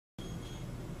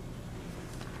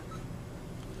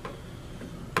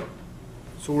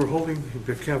So we're holding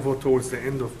Pirkei Avot towards the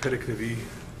end of Pirkei Avot,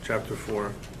 chapter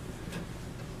 4.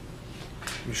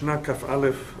 Mishnah Kaf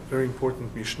Aleph, very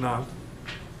important Mishnah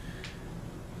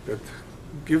that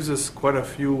gives us quite a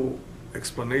few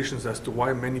explanations as to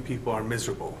why many people are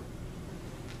miserable.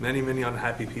 Many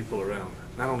unhappy people around,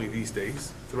 not only these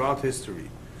days, throughout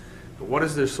history. But what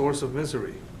is their source of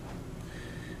misery?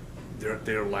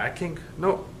 They're lacking?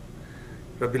 No.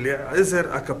 Rabbi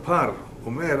Elyahu Akapar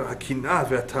אומר, הקנאה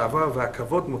והתאווה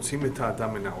והכבוד מוציאים את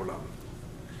האדם מן העולם.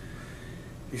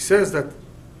 He says that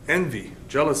envy,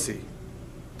 jealousy,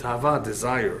 tava,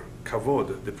 desire,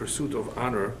 kavod, the pursuit of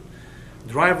honor,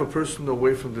 drive a person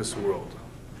away from this world.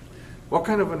 What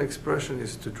kind of an expression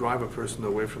is to drive a person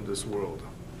away from this world?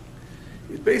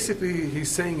 Basically, he's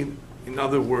saying, in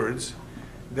other words,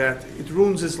 that it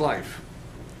ruins his life.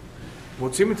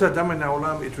 מוציאים את האדם מן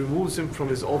העולם, it removes him from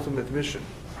his ultimate mission,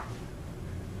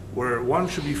 where one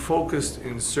should be focused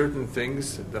in certain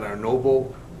things that are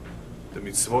noble, the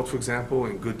mitzvot, for example,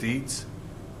 and good deeds.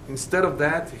 Instead of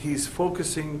that, he's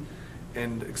focusing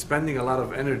and expending a lot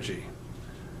of energy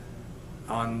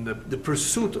on the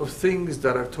pursuit of things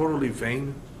that are totally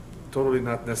vain, totally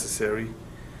not necessary,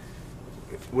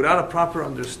 without a proper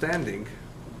understanding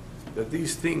that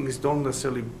these things don't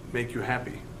necessarily make you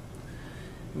happy.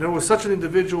 In other words, such an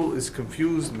individual is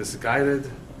confused,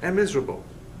 misguided, and miserable.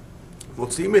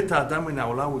 We've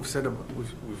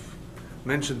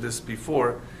mentioned this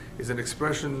before, is an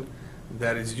expression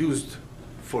that is used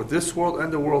for this world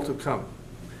and the world to come.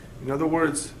 In other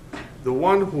words, the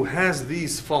one who has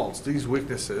these faults, these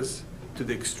weaknesses, to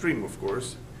the extreme, of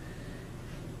course,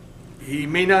 he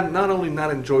may not only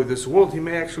not enjoy this world, he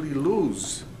may actually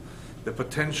lose the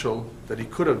potential that he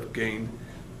could have gained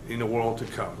in the world to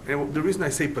come. And the reason I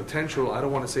say potential, I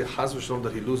don't want to say chas v'shalom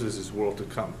that he loses his world to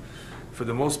come. For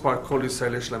the most part, Kol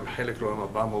Yisrael yesh lahem chelek l'olam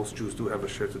haba, most Jews do have a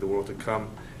share to the world to come.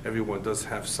 Everyone does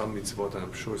have some mitzvot, and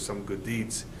I'm sure some good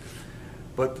deeds.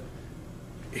 But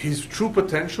his true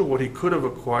potential, what he could have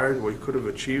acquired, what he could have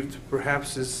achieved,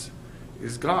 perhaps is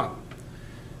gone.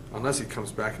 Unless he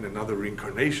comes back in another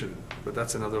reincarnation, but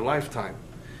that's another lifetime.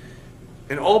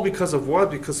 And all because of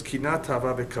what? Because kinah,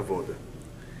 tava, v'kavod.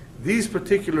 These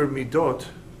particular midot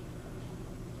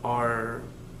are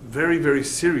very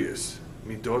serious.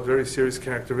 Midot, very serious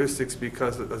characteristics,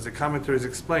 because, as the commentaries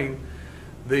explain,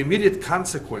 the immediate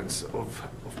consequence of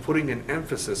putting an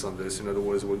emphasis on this, in other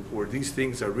words, where these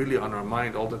things are really on our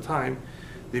mind all the time,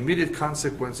 the immediate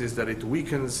consequence is that it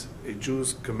weakens a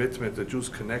Jew's commitment, a Jew's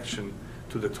connection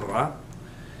to the Torah.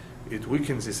 It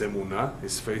weakens his emunah,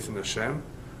 his faith in Hashem.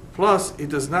 Plus, it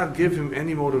does not give him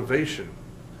any motivation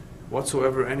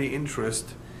whatsoever, any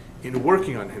interest in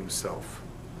working on himself.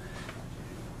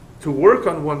 To work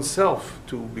on oneself,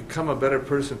 to become a better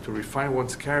person, to refine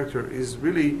one's character, is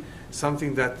really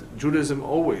something that Judaism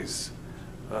always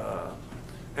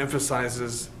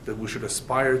emphasizes, that we should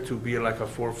aspire to be like our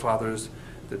forefathers,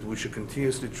 that we should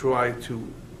continuously try to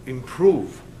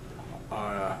improve,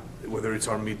 whether it's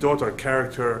our midot, our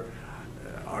character,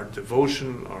 our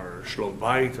devotion, our shlom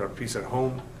bayit, our peace at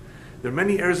home. There are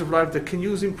many areas of life that can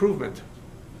use improvement.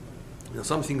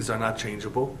 Some things are not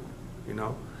changeable,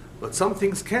 but some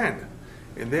things can,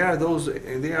 and they are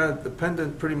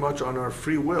dependent pretty much on our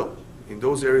free will. In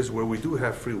those areas where we do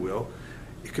have free will,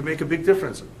 it can make a big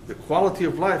difference. The quality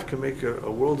of life can make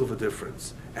a world of a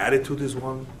difference. Attitude is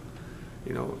one.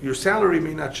 Your salary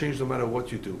may not change no matter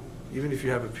what you do, even if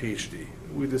you have a PhD.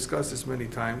 We discussed this many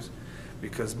times,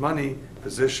 because money,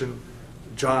 position,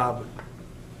 job,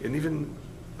 and even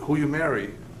who you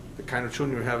marry, the kind of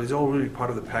children you have, is all really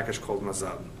part of the package called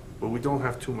mazal, where we don't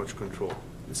have too much control.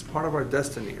 It's part of our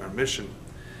destiny, our mission.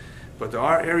 But there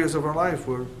are areas of our life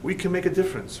where we can make a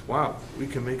difference. Wow, we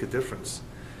can make a difference.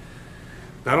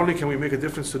 Not only can we make a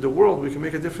difference to the world, we can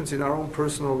make a difference in our own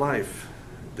personal life,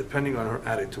 depending on our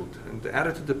attitude. And the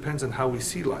attitude depends on how we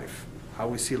see life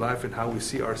and how we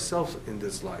see ourselves in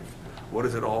this life. What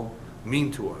does it all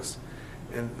mean to us?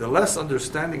 And the less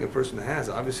understanding a person has,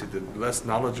 obviously the less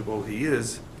knowledgeable he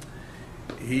is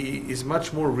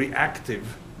much more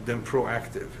reactive than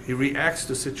proactive. He reacts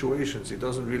to situations. He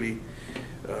doesn't really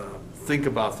think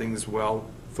about things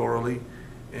thoroughly,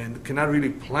 and cannot really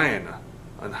plan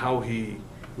on how he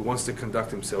wants to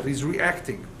conduct himself. He's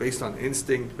reacting based on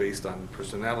instinct, based on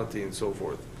personality, and so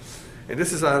forth. And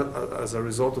this is as a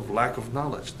result of lack of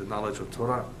knowledge, the knowledge of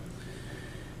Torah.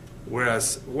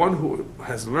 Whereas one who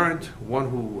has learned, one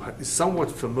who is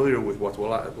somewhat familiar with what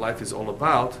life is all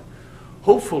about,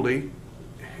 hopefully,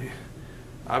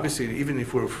 obviously, even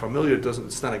if we're familiar,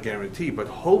 it's not a guarantee, but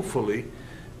hopefully,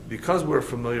 because we're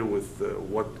familiar with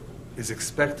what is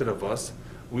expected of us,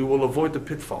 we will avoid the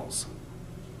pitfalls.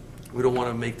 We don't want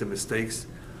to make the mistakes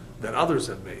that others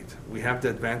have made. We have the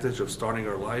advantage of starting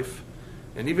our life.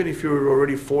 And even if you're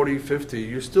already 40, 50,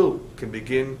 you still can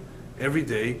begin every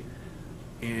day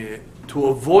to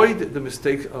avoid the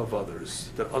mistakes of others,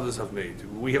 that others have made.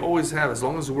 We always have, as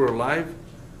long as we're alive,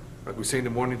 like we say in the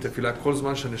morning, tefillah, kol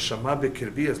zman sheneshama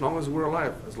bekirbi, as long as we're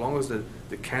alive, as long as the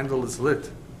candle is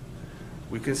lit,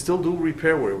 we can still do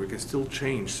repair work, we can still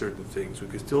change certain things, we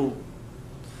can still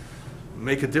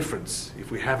make a difference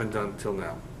if we haven't done till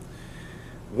now.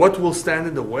 What will stand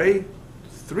in the way?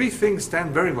 Three things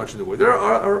stand very much in the way. There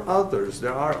are others,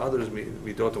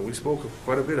 midot, and we spoke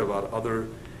quite a bit about other,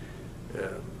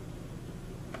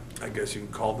 I guess you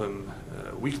can call them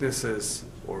weaknesses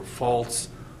or faults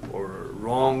or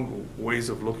wrong ways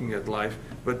of looking at life.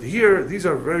 But here, these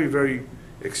are very, very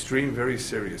extreme, very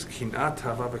serious. Kinat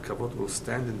hava v'kavod will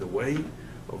stand in the way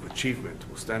of achievement,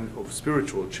 will stand of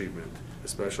spiritual achievement,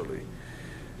 especially.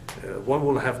 One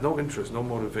will have no interest, no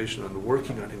motivation on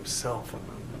working on himself, on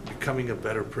becoming a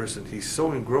better person. He's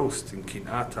so engrossed in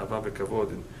kinat hava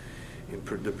v'kavod,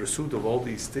 in the pursuit of all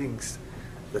these things,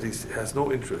 that he has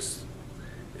no interest.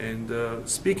 And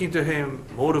speaking to him,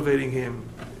 motivating him,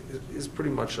 is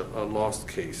pretty much a lost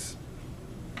case.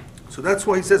 So that's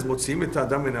why he says, Motzim et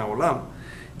adam min ha'olam.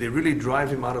 They really drive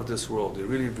him out of this world. They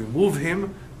really remove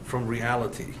him from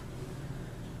reality.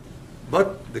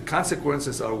 But the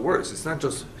consequences are worse. It's not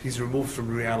just he's removed from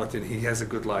reality and he has a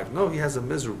good life. No, he has a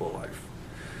miserable life.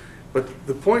 But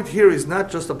the point here is not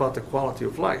just about the quality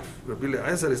of life. Rabbi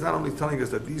Elyahu is not only telling us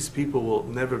that these people will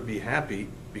never be happy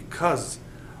because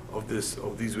of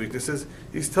these weaknesses,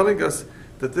 he's telling us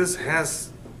that this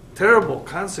has terrible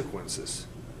consequences,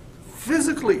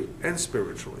 physically and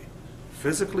spiritually.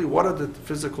 Physically, what are the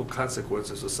physical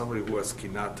consequences of somebody who has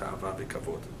kinat hava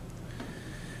v'kavod?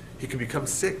 He can become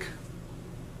sick.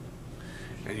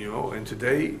 And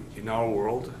today, in our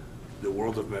world, the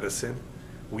world of medicine,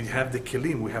 we have the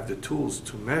kelim, we have the tools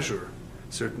to measure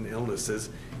certain illnesses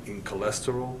in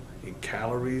cholesterol, in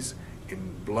calories,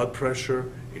 in blood pressure,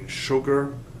 in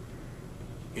sugar,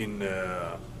 in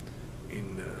the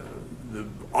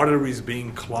arteries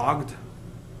being clogged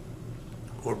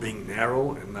or being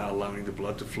narrow and not allowing the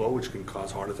blood to flow, which can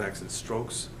cause heart attacks and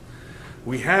strokes.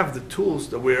 We have the tools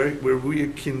that where we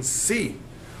can see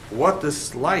what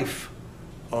this life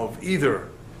of either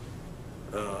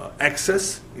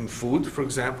excess in food, for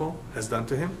example, has done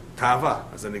to him. Tava,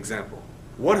 as an example.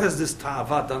 What has this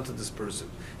tava done to this person?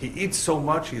 He eats so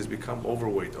much, he has become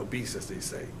overweight, obese, as they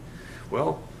say.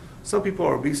 Well, some people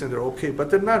are obese and they're okay, but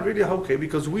they're not really okay,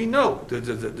 because we know there's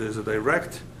a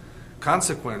direct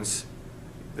consequence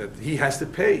that he has to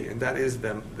pay, and that is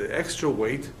the extra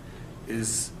weight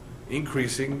is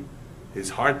increasing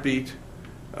his heartbeat,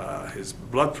 his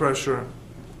blood pressure.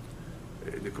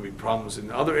 There could be problems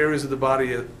in other areas of the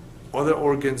body, other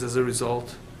organs as a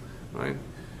result, right?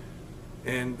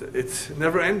 And it's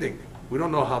never ending. We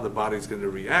don't know how the body is going to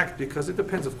react, because it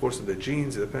depends, of course, on the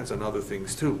genes. It depends on other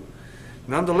things too.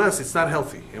 Nonetheless, it's not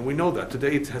healthy, and we know that.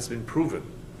 Today it has been proven,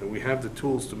 and we have the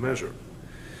tools to measure.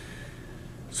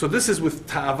 So this is with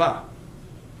ta'ava.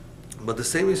 But the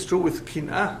same is true with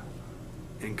kin'ah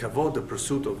and kavod, the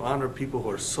pursuit of honor. People who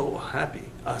are so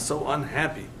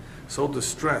unhappy, so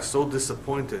distressed, so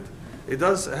disappointed. It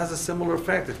has a similar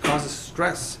effect. It causes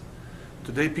stress.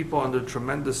 Today people are under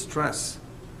tremendous stress,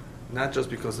 not just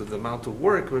because of the amount of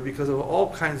work, but because of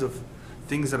all kinds of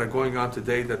things that are going on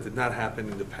today that did not happen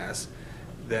in the past.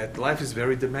 That life is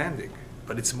very demanding,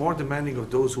 but it's more demanding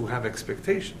of those who have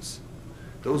expectations.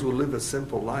 Those who live a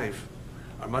simple life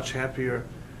are much happier.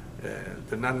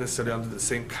 They're not necessarily under the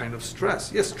same kind of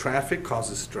stress. Yes, traffic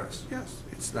causes stress. Yes,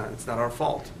 it's not our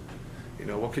fault.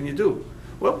 What can you do?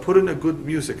 Well, put in a good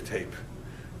music tape.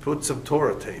 Put some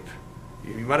Torah tape.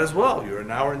 You might as well. You're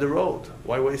an hour in the road.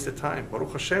 Why waste the time?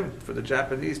 Baruch Hashem, for the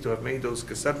Japanese to have made those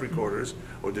cassette recorders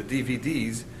or the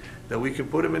DVDs, that we can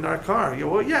put them in our car.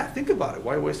 Well, yeah, think about it.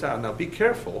 Why waste time? Now, be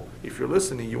careful. If you're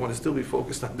listening, you want to still be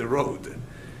focused on the road.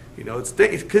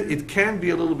 It can be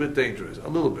a little bit dangerous. A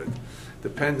little bit.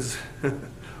 Depends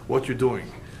what you're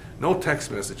doing. No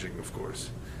text messaging, of course.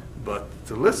 But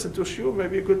to listen to a shiur may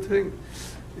be a good thing.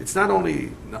 It's not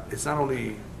only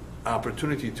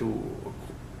opportunity to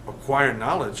acquire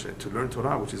knowledge and to learn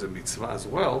Torah, which is a mitzvah as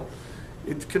well.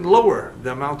 It can lower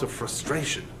the amount of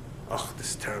frustration. Oh,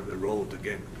 this terrible road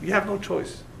again. You have no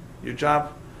choice. Your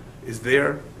job is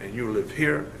there, and you live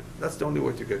here. That's the only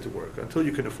way to get to work until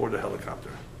you can afford a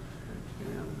helicopter.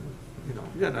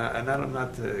 And I'm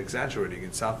not exaggerating.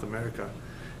 In South America,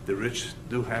 the rich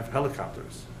do have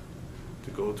helicopters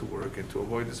to go to work and to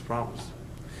avoid these problems.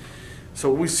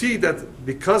 So we see that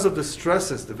because of the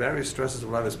stresses, the various stresses of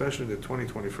life, especially in the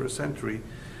 21st century,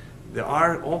 there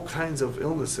are all kinds of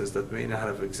illnesses that may not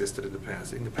have existed in the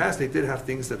past. In the past, they did have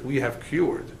things that we have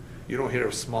cured. You don't hear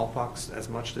of smallpox as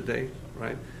much today,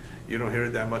 right? You don't hear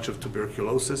that much of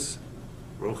tuberculosis,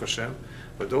 Baruch Hashem.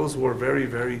 But those were very,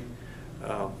 very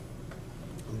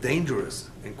dangerous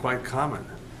and quite common,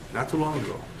 not too long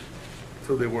ago.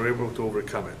 So they were able to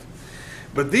overcome it.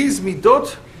 But these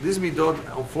midot,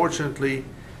 unfortunately,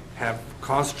 have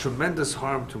caused tremendous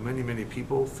harm to many, many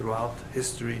people throughout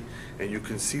history. And you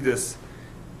can see this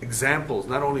examples,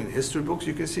 not only in history books,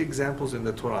 you can see examples in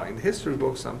the Torah. In history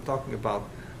books, I'm talking about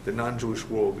the non-Jewish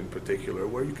world in particular,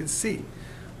 where you can see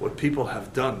what people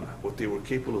have done, what they were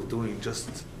capable of doing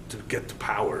just to get to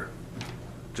power,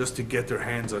 just to get their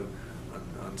hands on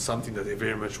something that they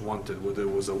very much wanted, whether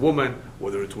it was a woman,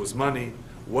 whether it was money,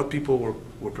 what people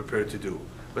were prepared to do.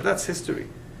 But that's history.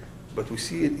 But we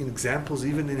see it in examples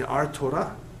even in our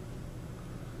Torah.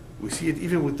 We see it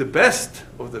even with the best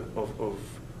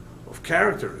of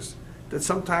characters, that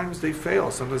sometimes they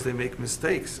fail, sometimes they make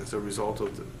mistakes as a result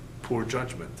of the poor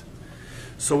judgment.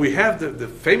 So we have the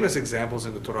famous examples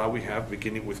in the Torah we have,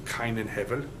 beginning with Cain and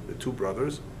Hevel, the two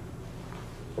brothers.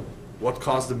 What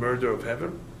caused the murder of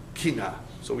Hevel? Kina.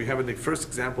 So we have the first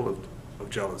example of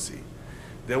jealousy.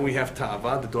 Then we have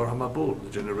Ta'ava, the Dor HaMabul, the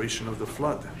generation of the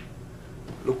flood.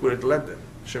 Look where it led them.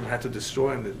 Hashem had to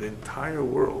destroy the entire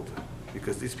world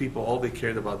because these people, all they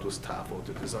cared about was Ta'avot,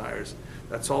 the desires.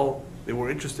 That's all they were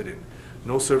interested in.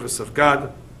 No service of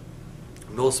God,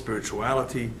 no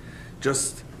spirituality,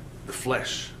 just the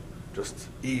flesh, just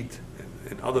eat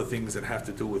and other things that have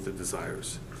to do with the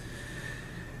desires.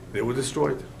 They were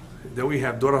destroyed. Then we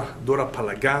have Dora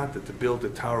Palaga, that built the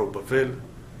Tower of Babel.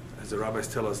 As the rabbis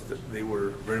tell us, that they were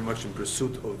very much in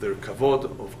pursuit of their kavod,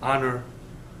 of honor,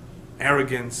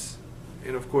 arrogance,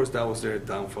 and of course that was their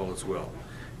downfall as well.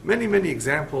 Many, many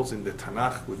examples in the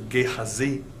Tanakh with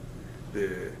Gehazi,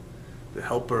 the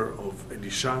helper of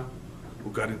Elisha,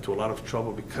 who got into a lot of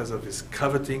trouble because of his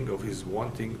coveting, of his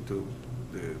wanting to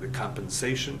the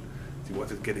compensation. He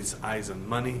wanted to get his eyes on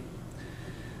money.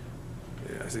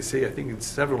 As they say, I think in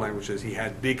several languages, he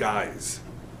had big eyes,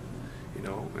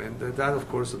 and that of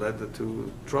course led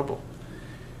to trouble.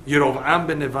 Yerovam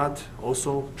ben Nevat,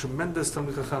 also tremendous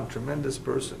Talmid Chacham, tremendous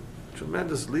person,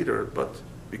 tremendous leader, but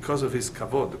because of his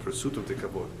kavod, the pursuit of the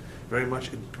kavod, very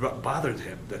much it bothered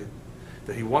him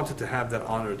that he wanted to have that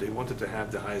honor, that he wanted to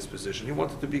have the highest position, he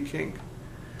wanted to be king.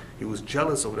 He was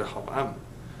jealous of Rehoboam,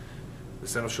 the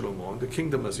son of Shlomo, and the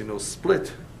kingdom, as you know,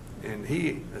 split, and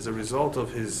he, as a result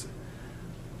of his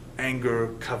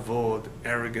anger, kavod,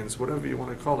 arrogance, whatever you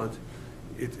want to call it,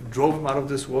 it drove him out of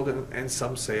this world, and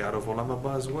some say out of Olam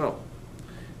Haba as well.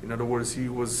 In other words, he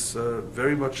was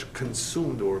very much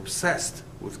consumed or obsessed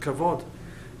with kavod.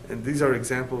 And these are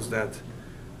examples that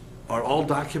are all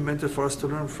documented for us to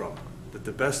learn from, that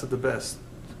the best of the best.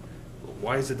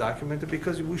 Why is it documented?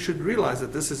 Because we should realize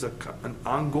that this is an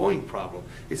ongoing problem.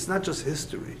 It's not just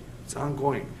history, it's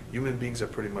ongoing. Human beings are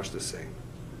pretty much the same.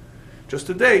 Just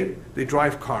today, they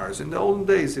drive cars. In the olden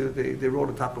days, they rode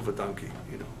on top of a donkey.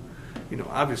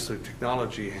 Obviously,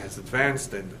 technology has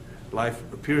advanced and life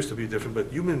appears to be different, but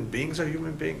human beings are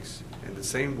human beings. And the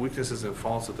same weaknesses and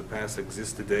faults of the past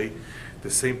exist today. The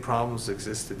same problems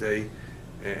exist today,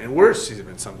 and worse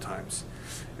even sometimes.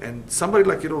 And somebody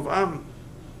like Yerovam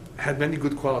had many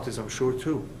good qualities, I'm sure,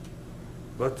 too.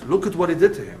 But look at what he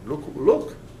did to him.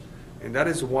 Look. And that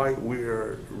is why we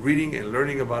are reading and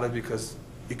learning about it, because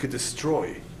it could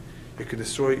destroy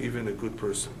even a good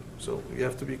person. So you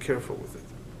have to be careful with it.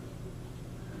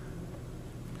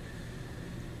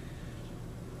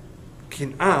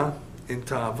 Kin'ah and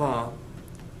Ta'ava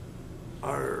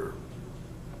are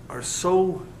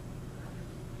so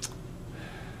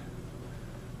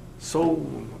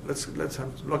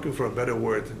I'm looking for a better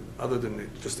word other than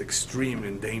just extreme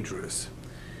and dangerous.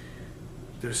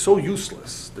 They're so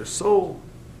useless. They're so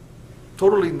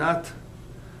totally not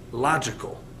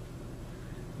logical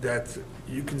that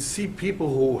you can see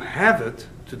people who have it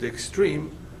to the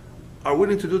extreme are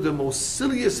willing to do the most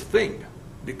silliest thing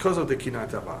because of the Kin'ah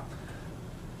Ta'ava.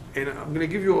 And I'm going to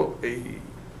give you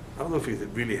I don't know if it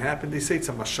really happened. They say it's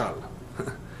a mashal.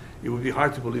 It would be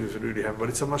hard to believe if it really happened, but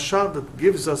it's a mashal that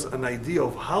gives us an idea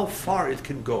of how far it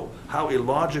can go, how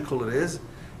illogical it is,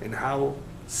 and how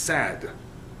sad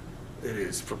it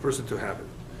is for a person to have it.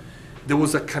 There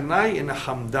was a Kanai and a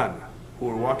Hamdan who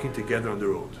were walking together on the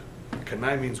road.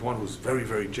 Kanai means one who's very,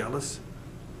 very jealous.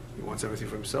 He wants everything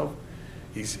for himself.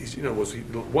 He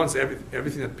wants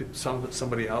everything that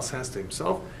somebody else has to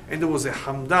himself. And there was a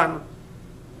Hamdan,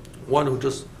 one who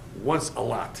just wants a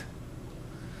lot.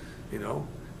 You know,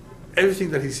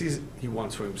 everything that he sees, he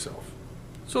wants for himself.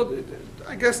 So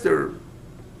I guess they're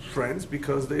friends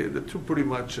because the two pretty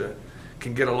much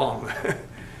can get along.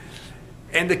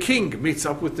 And the king meets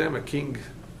up with them. A king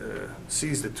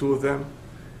sees the two of them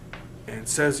and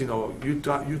says, you know, you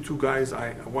two guys,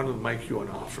 I want to make you an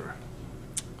offer.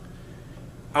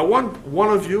 I want one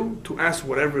of you to ask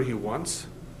whatever he wants,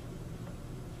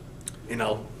 and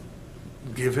I'll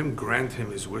grant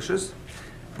him his wishes.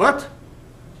 But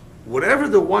whatever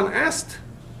the one asked,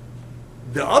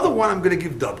 the other one I'm going to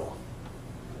give double.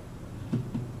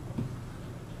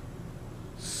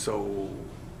 So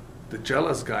the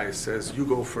jealous guy says, you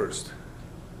go first.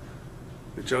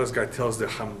 The jealous guy tells the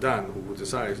Hamdan, who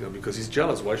decides, you know, because he's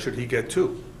jealous, why should he get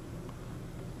two?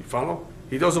 You follow?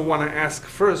 He doesn't want to ask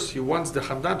first. He wants the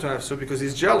Hamdan to answer because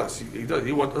he's jealous. He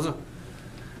doesn't.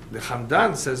 The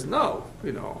Hamdan says, no,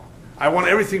 you know, I want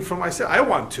everything for myself. I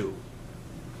want two.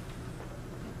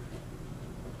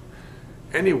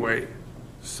 Anyway,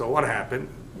 so what happened?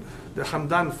 The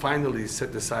Hamdan finally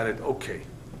decided, okay,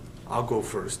 I'll go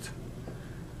first.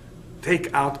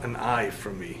 Take out an eye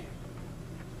from me.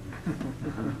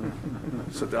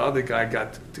 So the other guy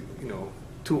got, you know,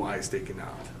 2 eyes taken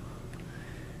out.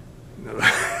 You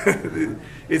know,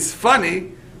 it's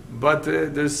funny, but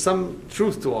there's some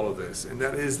truth to all of this, and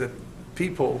that is that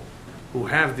people who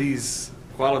have these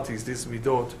qualities, these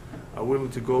midot, are willing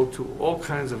to go to all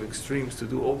kinds of extremes, to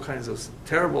do all kinds of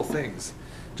terrible things,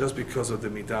 just because of the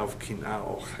midah of kinah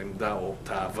or chemda or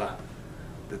ta'ava.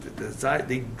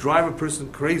 They drive a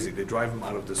person crazy. They drive him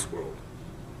out of this world.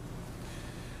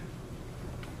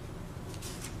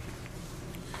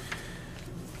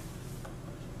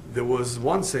 There was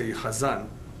once a Chazan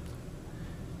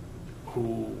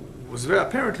who was he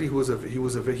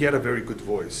had a very good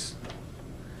voice,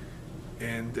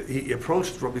 and he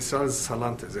approached Rabbi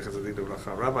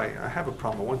Salante, Rabbi, I have a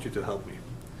problem. I want you to help me.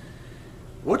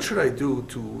 What should I do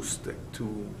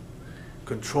to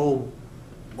control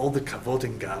all the kavod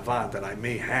and gava that I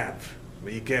may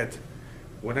get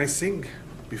when I sing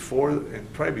before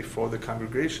and pray before the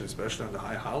congregation, especially on the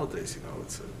high holidays? You know,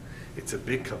 it's a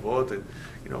big kavod, and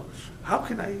you know,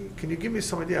 can you give me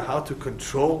some idea how to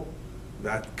control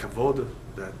that kavod,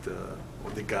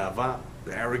 or the gava,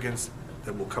 the arrogance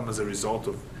that will come as a result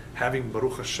of having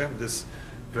Baruch Hashem this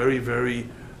very, very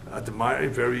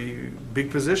admired, very big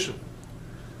position?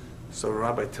 So the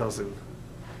rabbi tells him,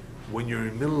 when you're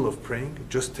in the middle of praying,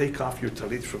 just take off your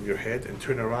talit from your head and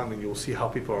turn around, and you'll see how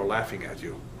people are laughing at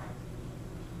you.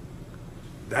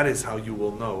 That is how you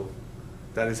will know.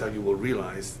 That is how you will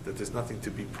realize that there's nothing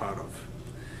to be proud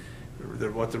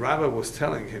of. What the rabbi was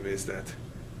telling him is that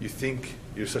you think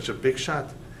you're such a big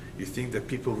shot, you think that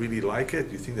people really like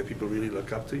it, you think that people really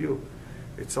look up to you.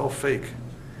 It's all fake.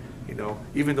 You know,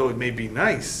 even though it may be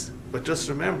nice, but just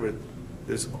remember,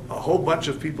 there's a whole bunch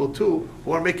of people too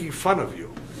who are making fun of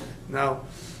you. Now,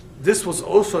 this was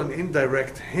also an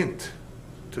indirect hint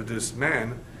to this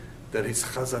man that his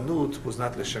chazanut was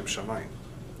not l'shem shamayim.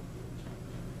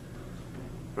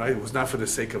 Right? It was not for the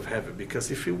sake of heaven. Because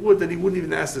if he would, then he wouldn't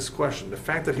even ask this question. The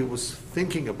fact that he was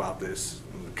thinking about this,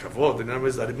 kavod, in other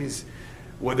words, that it means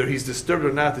whether he's disturbed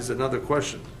or not is another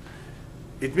question.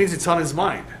 It means it's on his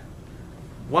mind.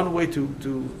 One way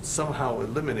to somehow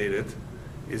eliminate it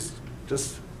is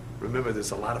just remember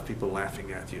there's a lot of people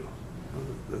laughing at you.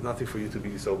 There's nothing for you to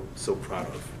be so proud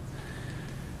of.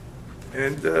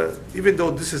 And even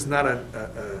though this is not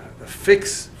a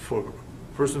fix for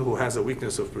a person who has a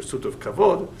weakness of pursuit of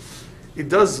kavod, it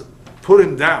does put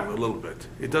him down a little bit.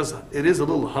 It is a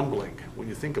little humbling when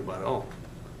you think about it. Oh,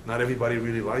 not everybody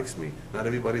really likes me. Not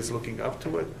everybody's looking up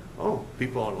to it. Oh,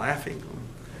 people are laughing.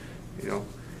 You know,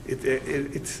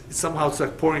 it's somehow it's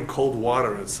like pouring cold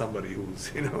water on somebody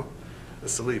who's, you know,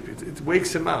 asleep. It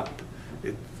wakes him up.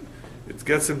 It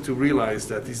gets him to realize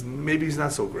that maybe he's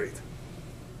not so great.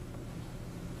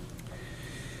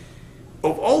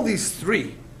 Of all these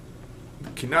three,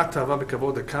 Kinat, Tava,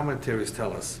 Bekavod, the commentaries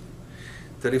tell us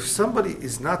that if somebody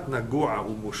is not nagu'a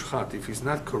umushchat, if he's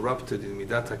not corrupted in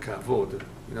midat hakavod,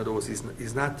 in other words, he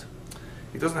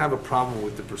doesn't have a problem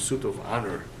with the pursuit of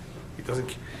honor.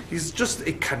 He's just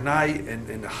a kanai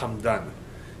and a hamdan.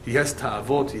 He has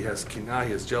ta'avot, he has kinah,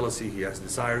 he has jealousy, he has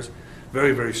desires,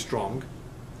 very, very strong,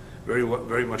 very,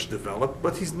 very much developed,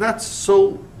 but he's not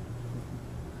so,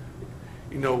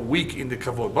 you know, weak in the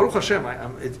kavod. Baruch Hashem,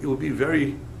 it would be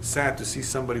very sad to see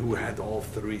somebody who had all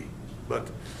three. But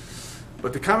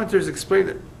the commentators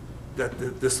explain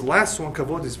that this last one,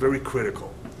 kavod, is very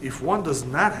critical. If one does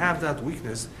not have that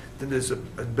weakness, then there's a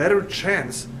better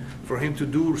chance for him to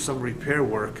do some repair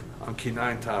work on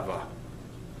kinah and tava.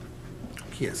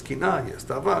 He has kinah, he has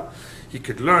tava. He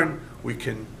could learn, we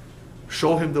can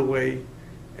show him the way,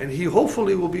 and he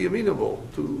hopefully will be amenable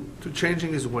to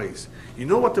changing his ways. You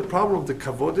know what the problem of the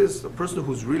kavod is? A person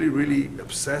who's really, really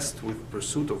obsessed with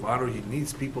pursuit of honor, he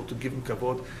needs people to give him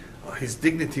kavod, his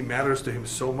dignity matters to him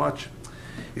so much,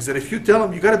 is that if you tell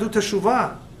him, you got to do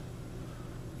teshuvah,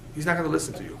 he's not going to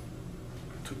listen to you.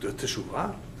 To do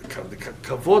teshuvah, the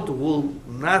kavod will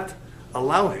not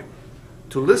allow him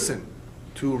to listen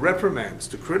to reprimands,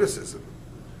 to criticism.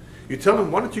 You tell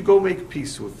him, why don't you go make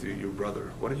peace with your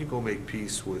brother? Why don't you go make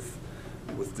peace with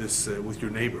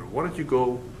your neighbor? Why don't you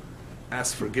go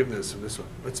ask forgiveness from this one?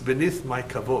 It's beneath my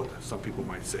kavod, some people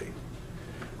might say.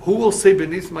 Who will say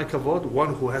beneath my kavod?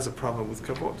 One who has a problem with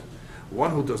kavod.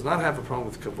 One who does not have a problem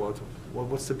with kavod, well,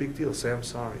 what's the big deal? Say, I'm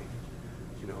sorry.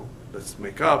 Let's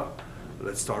make up.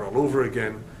 Let's start all over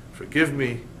again. Forgive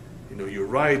me. You're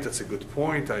right. That's a good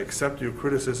point. I accept your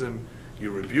criticism.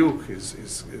 Your rebuke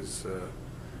is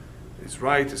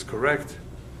right, is correct.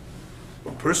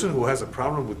 A person who has a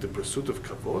problem with the pursuit of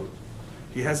kavod,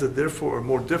 he has therefore a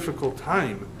more difficult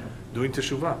time doing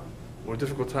teshuvah, more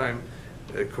difficult time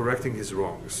correcting his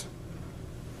wrongs.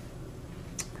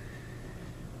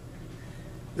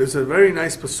 There's a very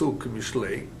nice pasuk in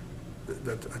Mishlei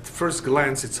that at first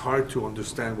glance it's hard to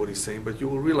understand what he's saying, but you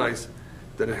will realize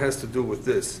that it has to do with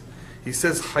this. He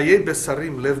says, Chaye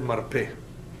besarim lev marpeh,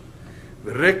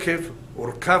 v'rekev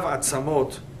orkav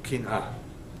atzamot kin'ah.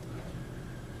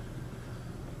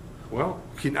 Well,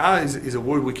 kin'ah is a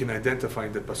word we can identify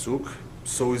in the pasuk.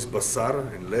 So is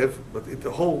basar and lev, but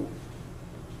the whole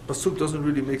pasuk doesn't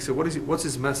really make sense. What is it? What's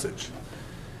his message?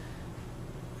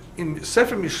 In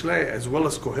Sefer Mishlei, as well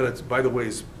as Kohelet, by the way,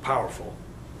 is powerful,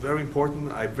 very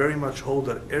important. I very much hold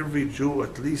that every Jew,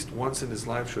 at least once in his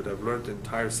life, should have learned the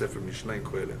entire Sefer Mishlei and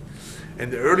Kohelet.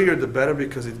 And the earlier, the better,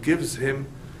 because it gives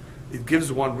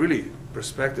one really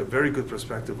perspective, very good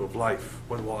perspective of life,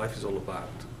 what life is all about,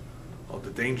 all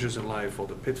the dangers in life, all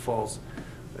the pitfalls,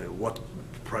 what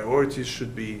priorities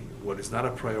should be, what is not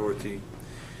a priority.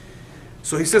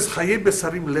 So he says, Chaye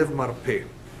besarim lev marpeh.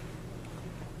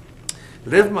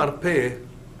 Lev marpeh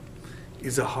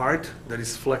is a heart that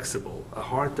is flexible, a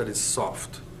heart that is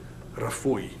soft,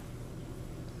 rafui.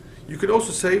 You could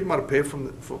also say marpeh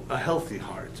from a healthy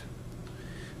heart.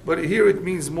 But here it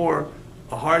means more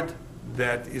a heart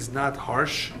that is not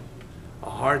harsh, a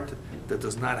heart that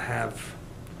does not have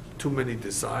too many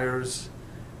desires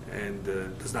and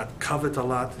does not covet a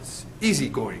lot. It's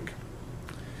easygoing.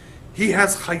 He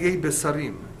has chaye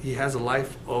besarim. He has a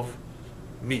life of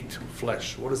meat,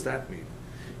 flesh. What does that mean?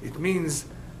 It means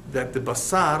that the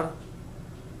basar,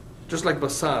 just like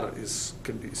basar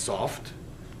can be soft,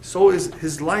 so is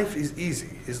his life is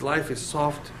easy. His life is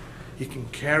soft. He can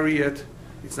carry it.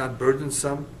 It's not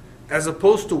burdensome. As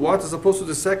opposed to what? As opposed to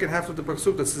the second half of the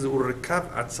pasuk that says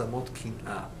urekav atzamot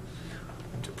kin'ah.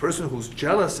 The person who's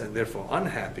jealous and therefore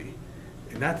unhappy,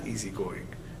 and not easygoing,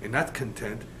 and not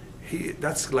content,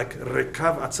 that's like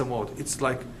rekav atzamot. It's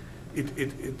like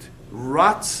it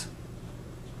rots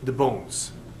the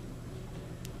bones.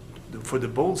 For the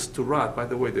bones to rot, by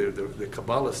the way, the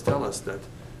Kabbalists tell us that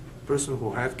a person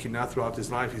who had kinah throughout his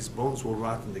life, his bones will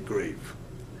rot in the grave.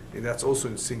 And that's also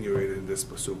insinuated in this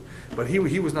pasuk. But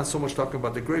he was not so much talking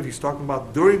about the grave, he's talking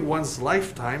about during one's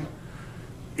lifetime.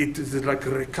 It is like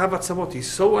rekav atzamot.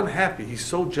 He's so unhappy, he's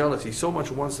so jealous, he so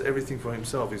much wants everything for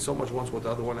himself, he so much wants what the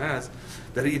other one has,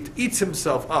 that it eats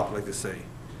himself up, like they say.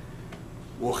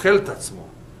 Wochel tatzmo.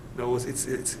 In other words,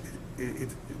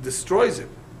 it destroys him.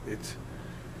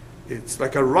 It's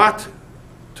like a rot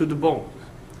to the bone.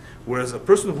 Whereas a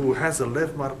person who has a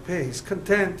lev marpeh, he's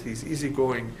content, he's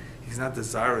easygoing, he's not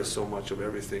desirous so much of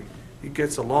everything. He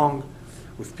gets along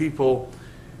with people,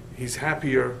 he's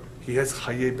happier, he has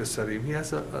chaye besarim, he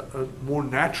has a more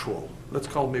natural, let's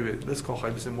call chaye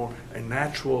besarim more a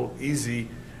natural, easy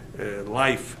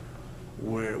life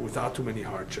without too many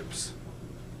hardships.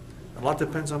 A lot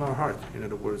depends on our heart, in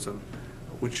other words, on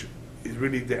which is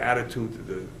really the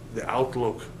attitude, the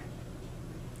outlook,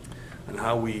 and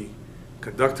how we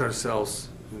conduct ourselves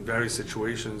in various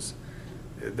situations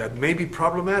that may be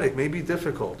problematic, may be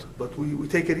difficult, but we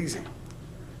take it easy.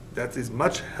 That is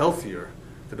much healthier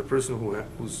than a person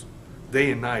who's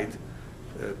day and night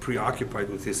preoccupied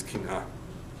with his kinah.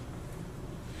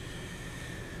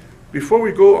 Before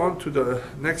we go on to the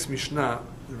next Mishnah,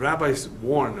 the rabbis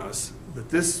warn us that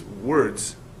these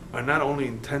words are not only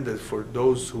intended for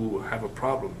those who have a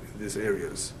problem in these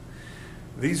areas.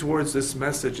 These words, this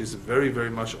message is very, very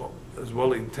much as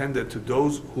well intended to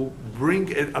those who bring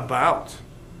it about,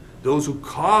 those who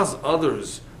cause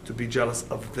others to be jealous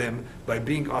of them by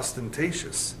being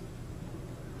ostentatious,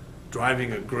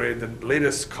 driving the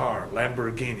latest car,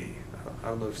 Lamborghini, I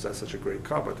don't know if that's such a great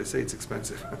car, but they say it's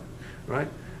expensive, right?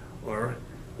 Or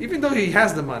even though he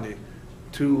has the money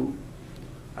to,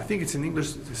 I think it's in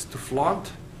English, is to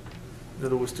flaunt. In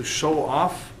other words, to show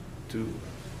off, to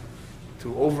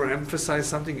overemphasize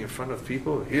something in front of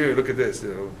people. Here, look at this.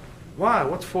 Why?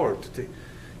 What for?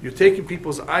 You're taking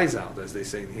people's eyes out, as they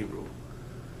say in Hebrew.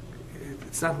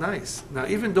 It's not nice. Now,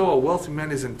 even though a wealthy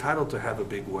man is entitled to have a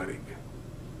big wedding,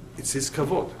 it's his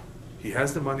kavod. He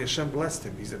has the money. Hashem blessed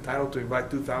him. He's entitled to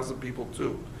invite 2,000 people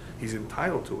too. He's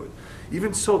entitled to it.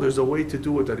 Even so, there's a way to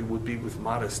do it that it would be with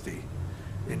modesty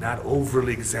and not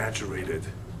overly exaggerated.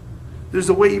 There's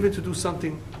a way even to do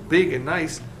something big and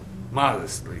nice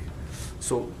modestly.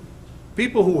 So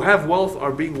people who have wealth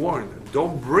are being warned.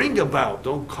 Don't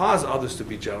don't cause others to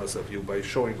be jealous of you by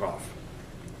showing off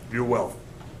your wealth.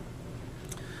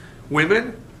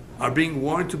 Women are being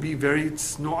warned to be very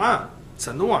tsanua,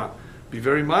 be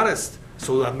very modest,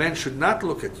 so that men should not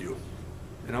look at you.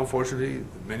 And unfortunately,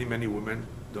 many women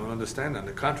don't understand. On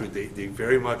the contrary, they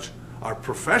very much are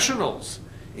professionals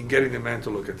in getting the man to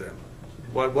look at them.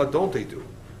 What don't they do?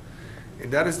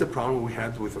 And that is the problem we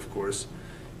had with, of course,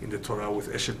 in the Torah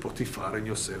with Eshet Potifar and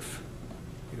Yosef.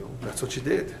 That's what she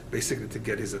did, basically to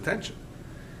get his attention.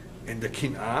 And the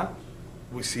kin'ah,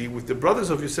 we see with the brothers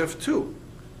of Yosef too.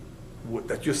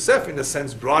 That Yosef, in a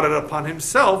sense, brought it upon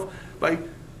himself by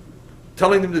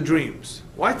telling them the dreams.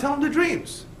 Why tell them the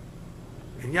dreams?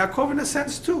 And Yaakov, in a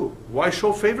sense, too. Why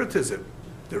show favoritism?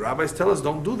 The rabbis tell us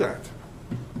don't do that.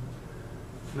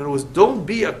 In other words, don't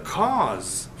be a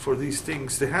cause for these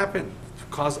things to happen. To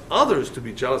cause others to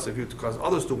be jealous of you, to cause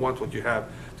others to want what you have,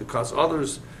 to cause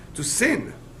others to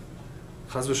sin.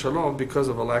 Chaz v'shalom, because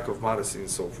of a lack of modesty and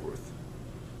so forth.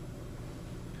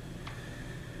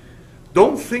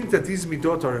 Don't think that these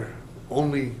midot are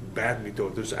only bad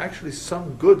midot. There's actually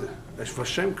some good. If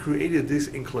Hashem created these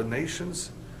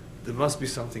inclinations, there must be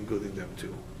something good in them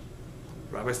too.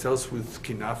 Rabbis tell us with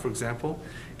kinah, for example,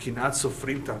 kinat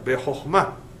sofrim tarbe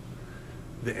chokhmah.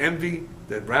 The envy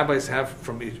that rabbis have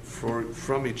from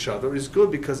each other is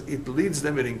good because it leads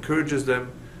them, it encourages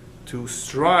them to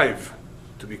strive,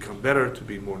 to become better, to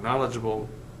be more knowledgeable,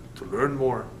 to learn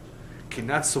more.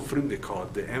 Kinat sofrim, they call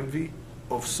it, the envy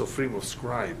of sofrim, of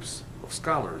scribes, of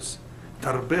scholars.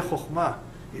 Tarbe chokhmah,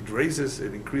 it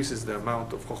increases the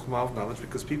amount of chokhmah, of knowledge,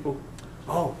 because people,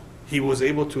 he was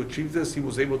able to achieve this, he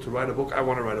was able to write a book, I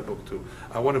want to write a book too.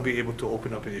 I want to be able to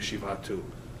open up in yeshiva too.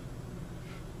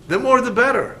 The more the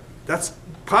better. That's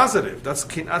positive. That's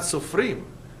kinat sofrim.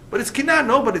 But it's kinat,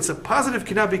 no, but it's a positive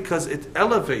kinat because it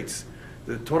elevates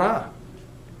the Torah.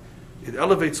 It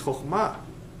elevates chokhmah.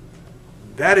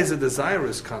 That is a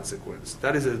desirous consequence.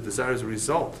 That is a desirous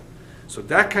result. So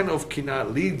that kind of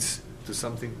kinat leads to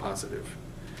something positive.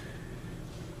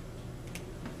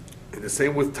 And the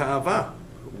same with ta'ava.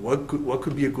 What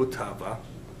could be a good ta'ava?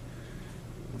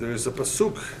 There is a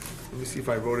pasuk. Let me see if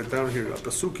I wrote it down here. A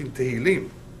pasuk in Tehillim.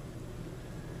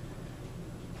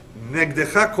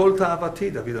 Negdecha kol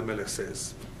ta'avati, David HaMelech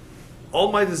says.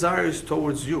 All my desires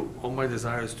towards you, all my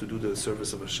desires to do the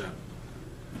service of Hashem.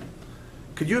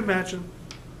 Could you imagine?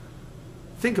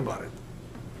 Think about it.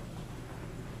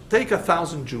 Take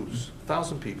 1,000 Jews,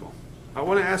 1,000 people. I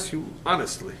want to ask you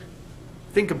honestly.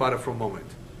 Think about it for a moment.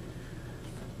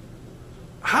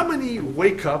 How many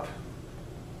wake up,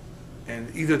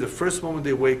 and either the first moment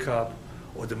they wake up,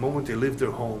 or the moment they leave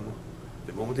their home,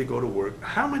 the moment they go to work,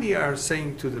 how many are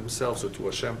saying to themselves or to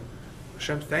Hashem,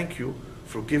 Hashem, thank you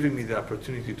for giving me the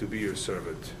opportunity to be your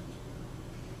servant.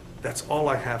 That's all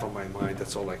I have on my mind,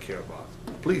 that's all I care about.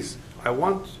 Please, I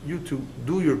want you to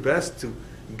do your best to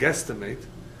guesstimate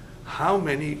how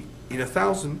many in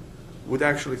 1,000 would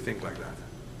actually think like that.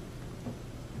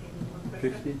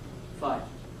 50? 5.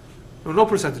 No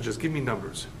percentages, give me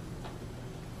numbers.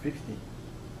 50.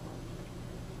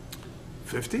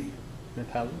 50?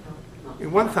 1,000?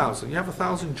 In 1,000, you have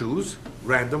 1,000 Jews,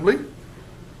 randomly,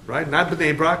 right? Not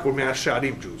B'nai Brak or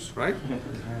Me'asharim Jews, right?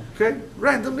 Okay,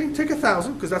 randomly, take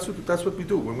 1,000, because that's what we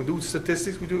do. When we do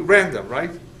statistics, we do random,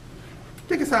 right?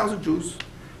 Take 1,000 Jews,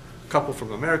 a couple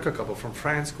from America, a couple from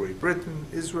France, Great Britain,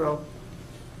 Israel.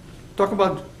 Talk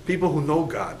about people who know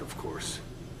God, of course,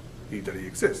 that He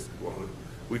exists. Well,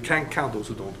 we can't count those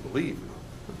who don't believe.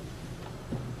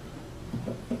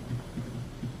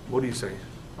 What do you say?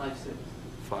 5, 6.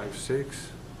 5,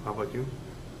 6. How about you?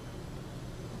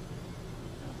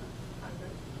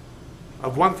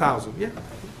 Of 1,000, yeah.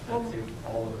 All of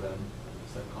them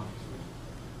subconsciously.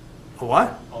 A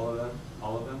what? All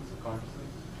of them subconsciously.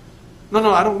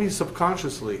 No, I don't mean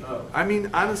subconsciously. Oh. I mean,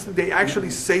 honestly, they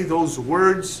actually say those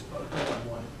words.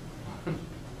 One.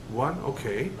 One,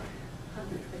 okay.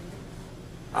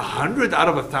 100 out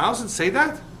of 1,000 say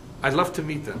that? I'd love to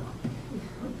meet them.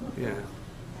 Yeah.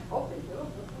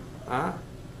 Huh?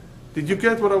 Did you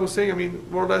get what I was saying? I mean,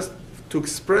 more or less, to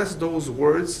express those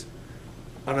words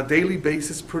on a daily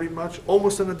basis, pretty much,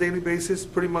 almost on a daily basis,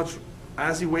 pretty much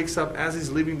as he wakes up, as he's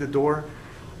leaving the door.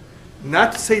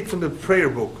 Not to say it from the prayer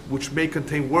book, which may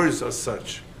contain words as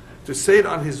such. To say it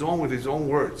on his own with his own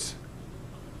words.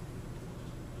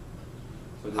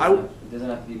 So it doesn't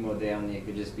have to be Modani, it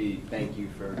could just be thank you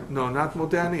for... No, not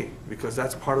Modani, because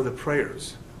that's part of the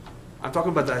prayers. I'm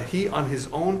talking about that he on his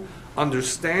own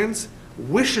understands,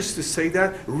 wishes to say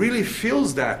that, really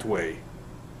feels that way,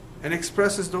 and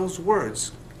expresses those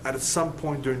words at some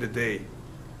point during the day.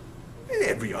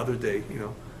 Every other day,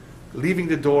 leaving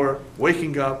the door,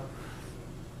 waking up,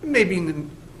 maybe in the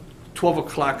 12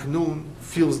 o'clock noon,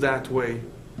 feels that way.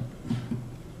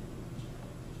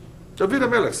 David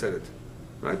HaMelech said it,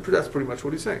 right? That's pretty much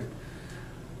what he's saying.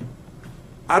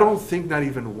 I don't think not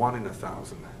even 1 in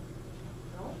 1,000.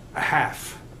 No? A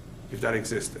half, if that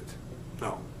existed.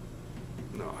 No,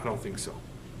 I don't think so.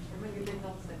 Remember, you did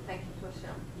not say thank you to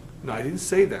Hashem. No, I didn't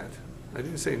say that. I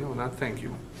didn't say, no, not thank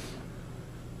you.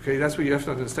 Okay, that's what you have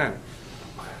to understand.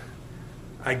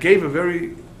 I gave a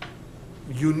very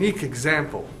unique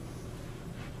example.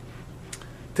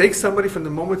 Take somebody from the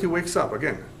moment he wakes up,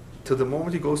 again, to the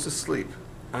moment he goes to sleep,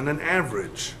 on an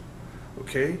average,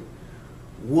 okay?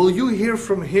 Will you hear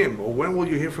from him, or when will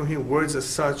you hear from him, words as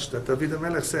such that David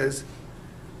HaMelech says,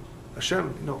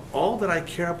 Hashem, all that I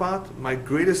care about, my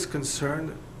greatest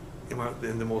concern,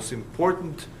 and the most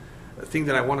important thing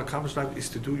that I want to accomplish in life is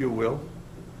to do your will,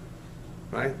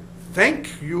 right?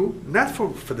 Thank you, not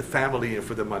for the family and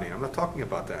for the money. I'm not talking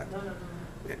about that. No.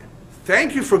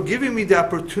 Thank you for giving me the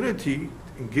opportunity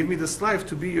and give me this life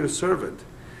to be your servant.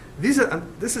 This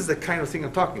is the kind of thing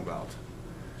I'm talking about.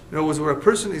 In other words, where a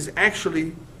person is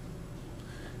actually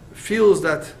feels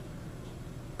that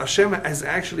Hashem is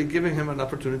actually giving him an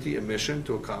opportunity, a mission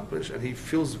to accomplish, and he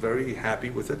feels very happy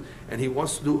with it, and he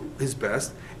wants to do his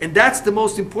best. And that's the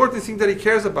most important thing that he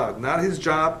cares about. Not his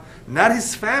job, not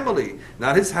his family,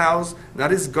 not his house,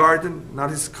 not his garden, not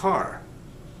his car.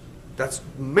 That's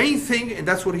the main thing, and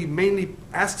that's what he mainly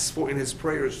asks for in his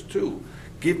prayers too.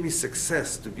 Give me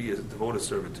success to be a devoted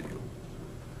servant to you.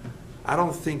 I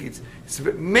don't think it's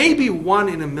maybe 1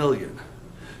 in a million.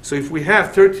 So if we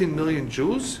have 13 million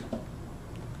Jews,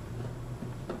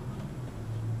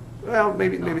 well,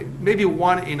 maybe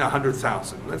 1 in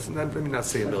 100,000. Let me not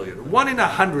say a million. 1 in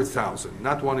 100,000,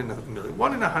 not 1 in a million.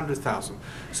 1 in 100,000.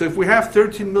 So if we have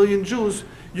 13 million Jews,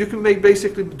 you can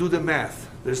basically do the math.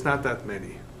 There's not that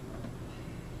many.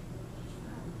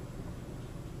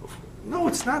 No,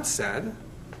 it's not sad.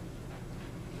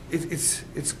 It's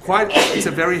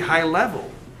a very high level.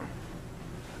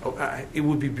 It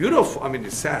would be beautiful. I mean,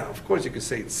 it's sad. Of course, you could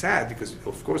say it's sad because,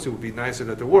 of course, it would be nicer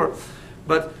that there were.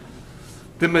 But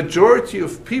the majority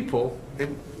of people,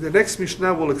 and the next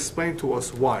Mishnah will explain to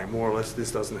us why, more or less,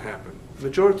 this doesn't happen. The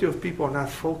majority of people are not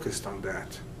focused on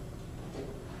that.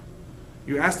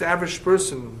 You ask the average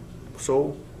person,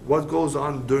 so what goes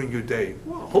on during your day?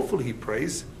 Well, hopefully he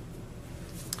prays.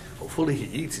 Hopefully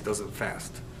he eats, he doesn't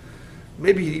fast.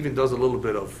 Maybe he even does a little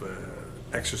bit of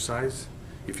exercise.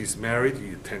 If he's married,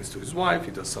 he attends to his wife,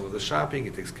 he does some of the shopping, he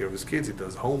takes care of his kids, he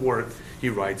does homework, he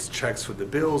writes checks for the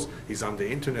bills, he's on the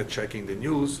internet checking the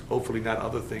news, hopefully not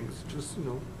other things, just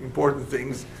important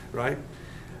things, right?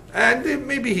 And then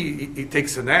maybe he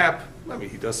takes a nap. I mean,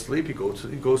 he does sleep, he goes to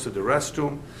the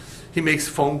restroom, he makes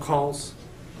phone calls.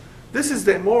 This is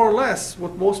more or less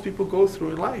what most people go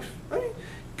through in life. I mean, you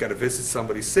got to visit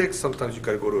somebody sick, sometimes you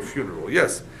got to go to a funeral.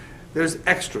 Yes, there's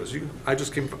extras. I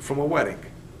just came from a wedding,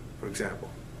 for example.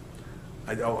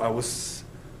 I was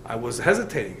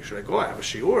hesitating. Should I go? I have a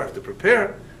shiur, I have to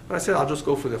prepare. But I said, I'll just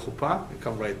go for the chuppah and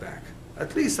come right back.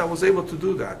 At least I was able to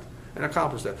do that and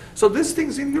accomplish that. So these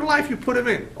things in your life, you put them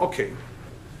in. Okay.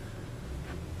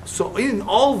 So in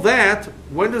all that,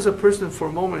 when does a person for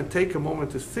a moment take a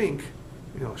moment to think,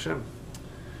 Hashem,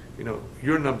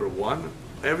 you're number 1.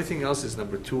 Everything else is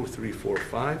number 2, 3, 4,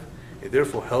 5. And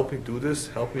therefore, help me do this.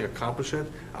 Help me accomplish it.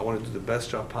 I want to do the best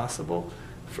job possible.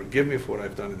 Forgive me for what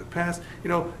I've done in the past.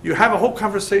 You have a whole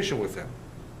conversation with him.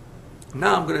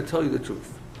 Now I'm going to tell you the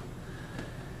truth.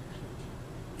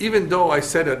 Even though I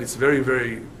said that it's very,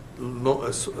 very low,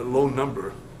 a low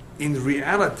number, in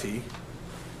reality,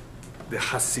 the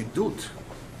Hasidut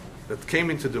that came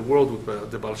into the world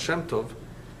with the Baal Shem Tov,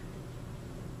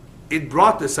 it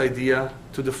brought this idea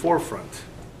to the forefront.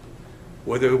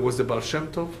 Whether it was the Baal Shem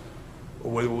Tov,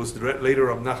 or whether it was later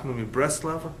Rab Nachman of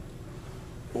Breslov,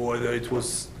 or whether it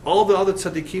was all the other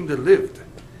tzaddikim that lived.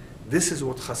 This is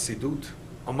what Hasidut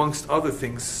amongst other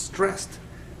things, stressed.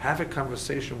 Have a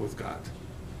conversation with God.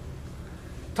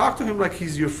 Talk to him like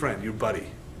he's your friend, your buddy.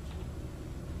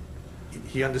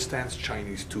 He understands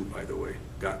Chinese too, by the way.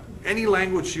 God, any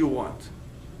language you want.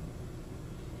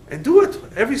 And do it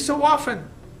every so often,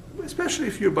 especially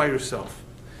if you're by yourself.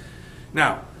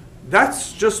 Now,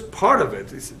 that's just part of it.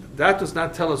 That does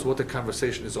not tell us what the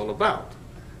conversation is all about.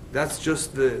 That's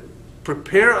just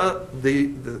prepare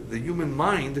the human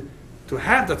mind to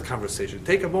have that conversation.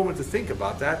 Take a moment to think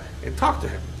about that and talk to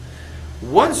him.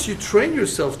 Once you train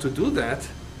yourself to do that,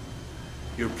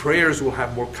 your prayers will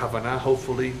have more kavanah,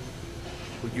 hopefully.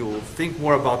 You will think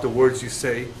more about the words you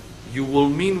say. You will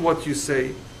mean what you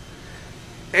say.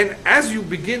 And as you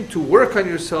begin to work on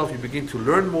yourself, you begin to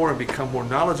learn more and become more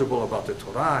knowledgeable about the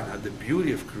Torah and the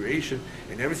beauty of creation,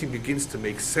 and everything begins to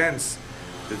make sense.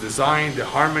 The design, the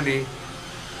harmony.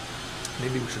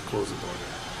 Maybe we should close the door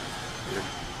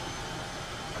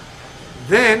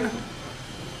there.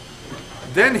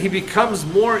 Then he becomes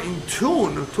more in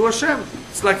tune to Hashem.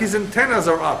 It's like his antennas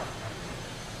are up.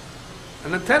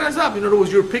 An antenna is up. In other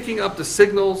words, you're picking up the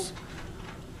signals.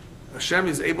 Hashem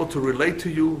is able to relate to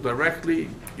you directly.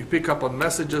 You pick up on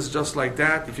messages just like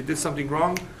that. If you did something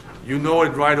wrong, you know it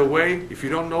right away. If you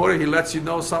don't know it, he lets you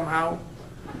know somehow.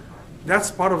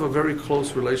 That's part of a very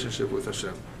close relationship with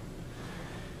Hashem.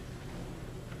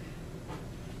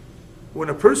 When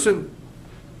a person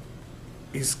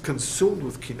is consumed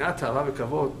with kinat, ta'ava,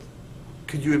 v'kavod,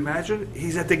 could you imagine?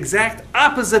 He's at the exact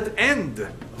opposite end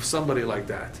of somebody like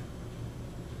that.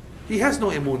 He has no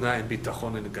emunah and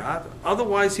bitachon in God.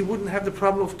 Otherwise, he wouldn't have the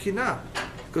problem of kinah.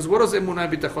 Because what does emunah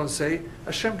and bitachon say?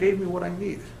 Hashem gave me what I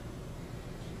need.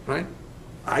 Right?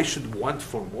 I should want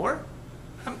for more?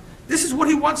 This is what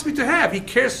he wants me to have. He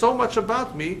cares so much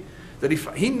about me that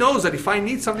he knows that if I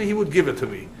need something, he would give it to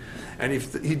me. And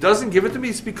if he doesn't give it to me,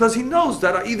 it's because he knows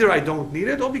that either I don't need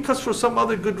it, or because for some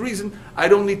other good reason, I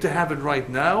don't need to have it right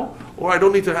now, or I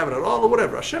don't need to have it at all, or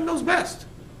whatever. Hashem knows best.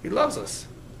 He loves us.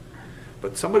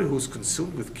 But somebody who's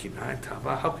consumed with kinah and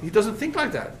tava, he doesn't think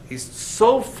like that. He's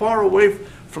so far away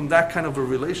from that kind of a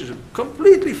relationship,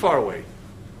 completely far away.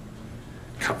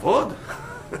 Kavod?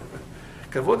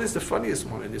 Kavod is the funniest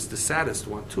one, and it's the saddest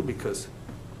one too, because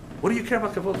what do you care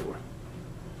about kavod for?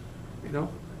 You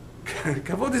know?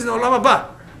 Kavod is in olam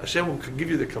haba. Hashem will give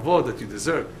you the kavod that you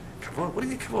deserve. Kavod? What do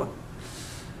you need kavod?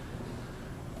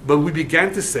 But we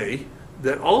began to say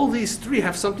that all these three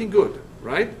have something good,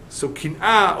 right? So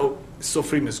kin'ah,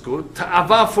 sofrim is good.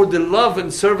 Ta'ava, for the love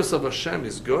and service of Hashem,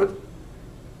 is good.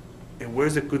 And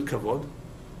where's the good kavod?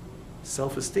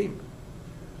 Self-esteem.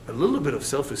 A little bit of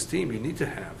self-esteem you need to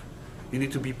have. You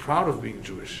need to be proud of being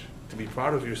Jewish, to be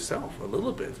proud of yourself a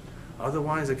little bit.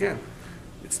 Otherwise, again,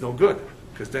 it's no good.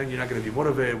 Because then you're not going to be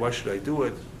motivated. Why should I do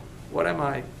it? What am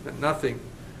I? Nothing.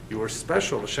 You are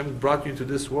special. Hashem brought you into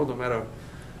this world no matter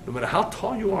how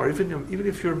tall you are. Even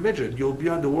if you're a midget, you'll be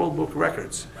on the World Book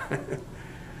records.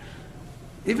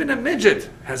 Even a midget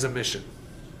has a mission.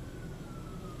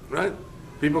 Right?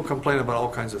 People complain about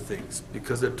all kinds of things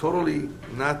because they're totally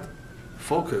not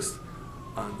focused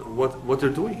on what they're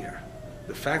doing here.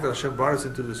 The fact that Hashem brought us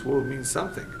into this world means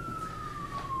something.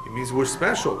 It means we're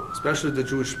special, especially the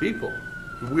Jewish people.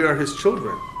 We are His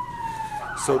children.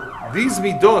 So these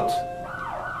midot,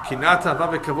 kinat,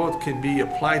 tava, v'kavod, can be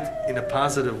applied in a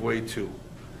positive way too.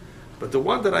 But the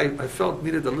one that I felt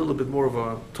needed a little bit more of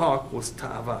a talk was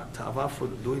ta'ava. Ta'ava for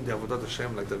doing the avodat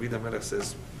Hashem, like David HaMelech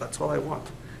says, that's all I want.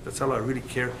 That's all I really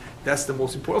care. That's the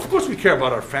most important. Of course we care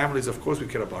about our families. Of course we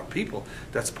care about people.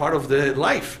 That's part of the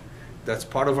life. That's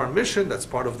part of our mission. That's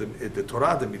part of the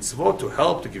Torah, the mitzvot, to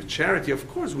help, to give charity. Of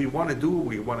course we want to do,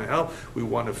 we want to help, we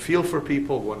want to feel for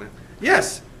people.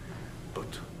 Yes, but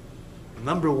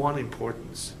number one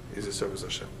importance is the service of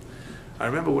Hashem. I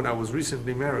remember when I was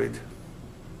recently married,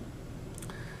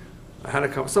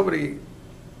 somebody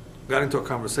got into a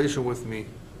conversation with me,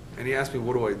 and he asked me,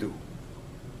 what do I do?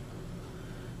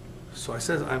 So I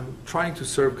said, I'm trying to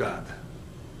serve God.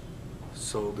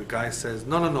 So the guy says,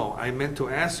 no, I meant to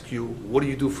ask you, what do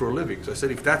you do for a living? So I said,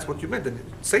 if that's what you meant, then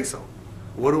say so.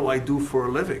 What do I do for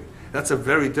a living? That's a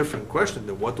very different question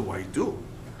than what do I do?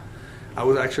 I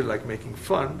was actually like making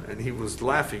fun, and he was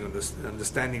laughing,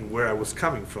 understanding where I was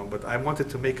coming from, but I wanted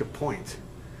to make a point.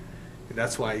 And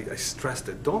that's why I stressed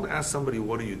it. Don't ask somebody,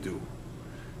 what do you do?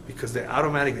 Because the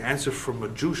automatic answer from a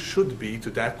Jew should be to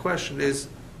that question is,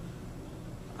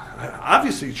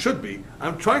 obviously it should be,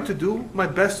 I'm trying to do my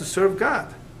best to serve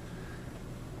God.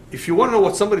 If you want to know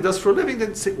what somebody does for a living,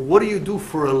 then say, what do you do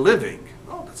for a living?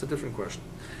 Oh, that's a different question.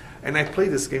 And I play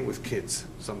this game with kids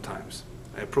sometimes.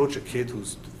 I approach a kid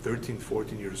who's 13,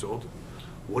 14 years old.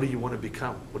 What do you want to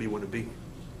become? What do you want to be?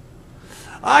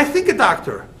 I think a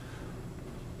doctor.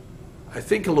 I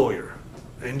think a lawyer,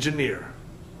 engineer.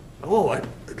 Oh, I'd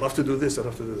love to do this, I'd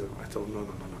love to do that. I told him,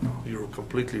 no, you're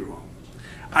completely wrong.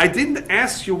 I didn't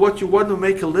ask you what you want to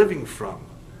make a living from.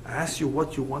 I asked you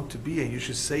what you want to be, and you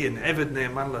should say an Eved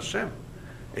Ne'eman Lashem,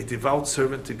 a devout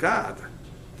servant to God.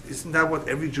 Isn't that what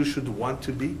every Jew should want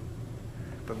to be?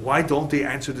 But why don't they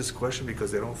answer this question?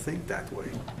 Because they don't think that way.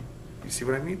 You see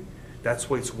what I mean? That's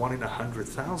why it's 1 in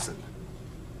 100,000.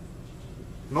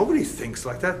 Nobody thinks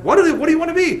like that. What do you want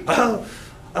to be?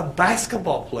 A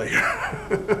basketball player.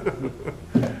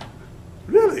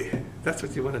 Really? That's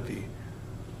what you want to be.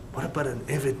 What about an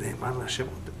Eved Ne'eman Lashem?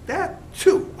 That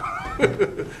too.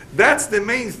 That's the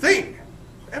main thing.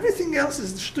 Everything else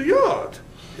is shtuyot.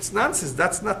 It's nonsense.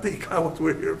 That's not what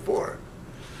we're here for.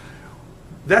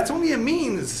 That's only a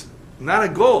means, not a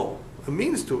goal. A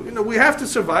means to. We have to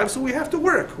survive, so we have to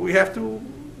work. We have to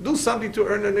do something to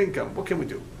earn an income. What can we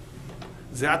do?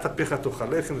 Ze'at apicha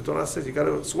tochalech, and the Torah says you got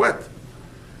to sweat.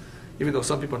 Even though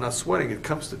some people are not sweating, it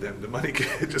comes to them. The money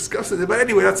just comes to them. But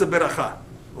anyway, that's a beracha,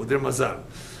 or their mazal.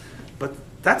 But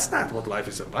that's not what life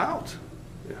is about.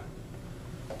 Yeah.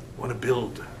 Want to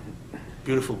build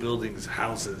beautiful buildings,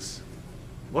 houses.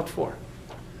 What for?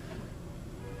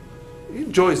 He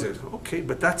enjoys it. Okay,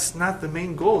 but that's not the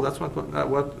main goal. That's not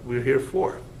what we're here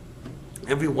for.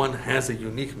 Everyone has a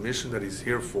unique mission that he's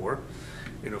here for.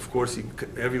 And of course,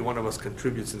 every one of us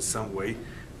contributes in some way.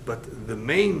 But the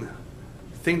main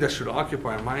thing that should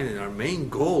occupy our mind and our main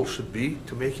goal should be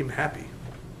to make him happy,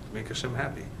 to make Hashem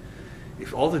happy.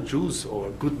 If all the Jews, or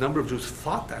a good number of Jews,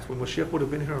 thought that, when Mashiach would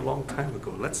have been here a long time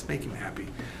ago, let's make him happy.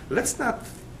 Let's not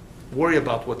worry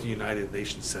about what the United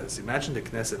Nations says. Imagine the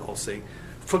Knesset all saying,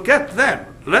 forget them.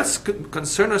 Let's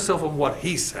concern ourselves on what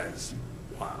he says.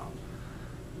 Wow.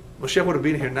 Mashiach would have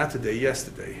been here not today,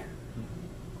 yesterday.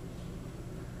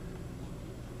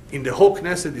 In the whole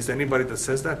Knesset, is there anybody that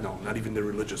says that? No, not even the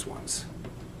religious ones.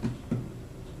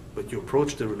 But you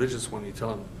approach the religious one, you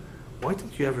tell him, why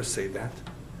didn't you ever say that?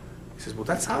 He says, well,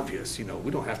 that's obvious. We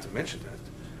don't have to mention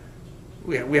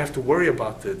that. We have to worry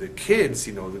about the kids,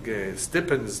 the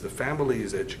stipends, the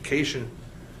families, education.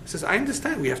 He says, I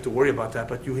understand we have to worry about that,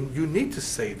 but you need to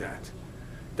say that.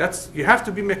 You have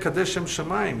to be Mekadesh Shem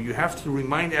Shamayim. You have to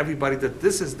remind everybody that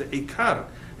this is the Ikar,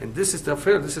 and this is the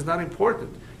affair, this is not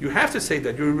important. You have to say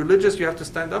that. You're religious, you have to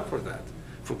stand up for that.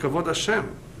 For Kavod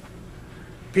Hashem.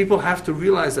 People have to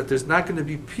realize that there's not going to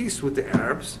be peace with the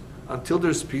Arabs until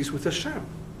there's peace with Hashem.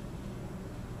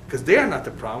 Because they are not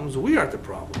the problems, we are the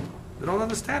problem. They don't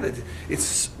understand it.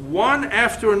 It's one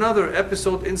after another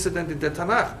incident in the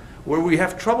Tanakh where we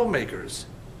have troublemakers.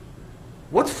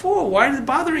 What for? Why are they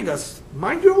bothering us?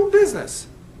 Mind your own business.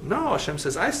 No, Hashem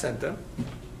says, I sent them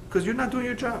because you're not doing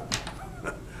your job.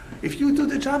 If you do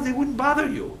the job, they wouldn't bother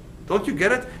you. Don't you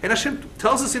get it? And Hashem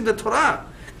tells us in the Torah,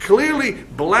 clearly,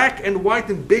 black and white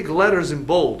in big letters in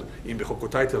bold. Im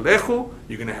bechokotai telechu,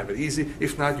 you're going to have it easy.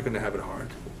 If not, you're going to have it hard.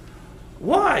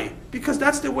 Why? Because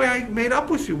that's the way I made up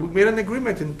with you. We made an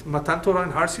agreement in Matan Torah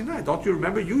and Har Sinai. Don't you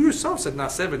remember? You yourself said,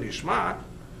 Naseh v'nishma.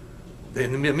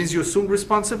 Then it means you assume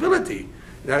responsibility.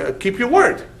 Keep your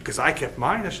word. Because I kept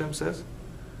mine, Hashem says.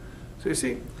 So you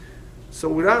see,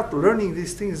 without learning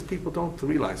these things, people don't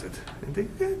realize it. And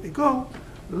they go,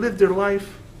 live their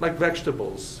life like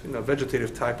vegetables,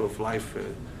 vegetative type of life,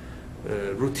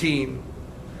 routine.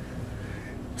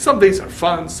 Some days are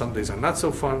fun, some days are not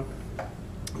so fun.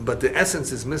 But the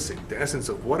essence is missing. The essence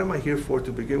of what am I here for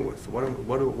to begin with?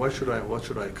 What should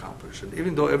I accomplish? And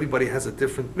even though everybody has a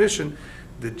different mission,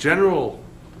 the general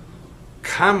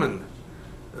common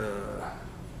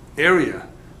area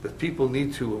that people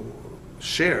need to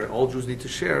share, all Jews need to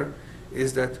share,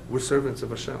 is that we're servants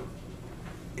of Hashem.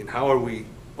 And how are we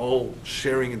all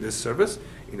sharing in this service?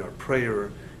 In our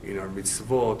prayer, in our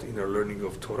mitzvot, in our learning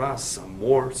of Torah, some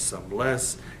more, some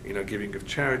less, in our giving of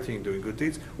charity, in doing good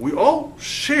deeds. We all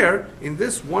share in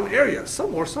this one area,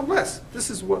 some more, some less. This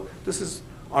is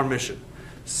our mission.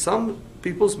 Some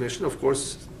people's mission, of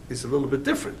course, is a little bit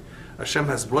different. Hashem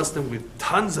has blessed them with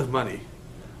tons of money,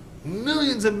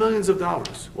 millions and millions of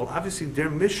dollars. Well, obviously their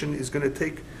mission is going to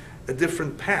take a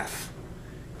different path.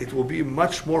 It will be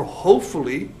much more,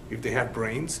 hopefully, if they have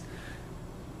brains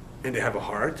and they have a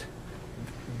heart,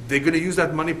 they're going to use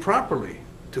that money properly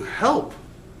to help.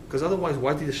 Because otherwise,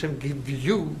 why did Hashem give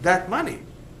you that money?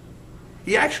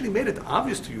 He actually made it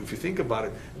obvious to you, if you think about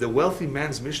it. The wealthy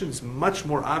man's mission is much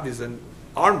more obvious than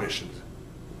our mission.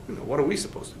 What are we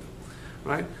supposed to do?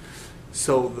 Right?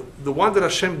 So the one that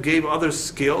Hashem gave other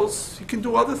skills, you can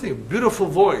do other things. Beautiful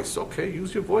voice, okay,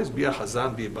 use your voice. Be a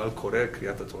Hazan, be a Baal Koreh,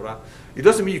 Kriyat Torah. It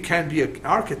doesn't mean you can't be an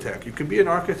architect. You can be an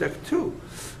architect too.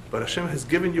 But Hashem has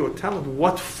given you a talent.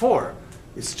 What for?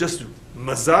 It's just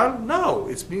mazal? No,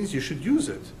 it means you should use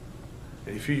it.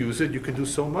 And if you use it, you can do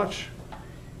so much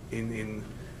in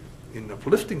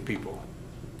uplifting people.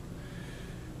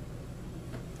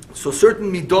 So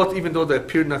certain midot, even though they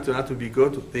appear not to be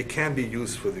good, they can be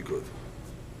used for the good.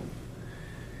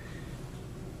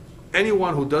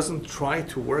 Anyone who doesn't try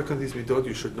to work on these midot,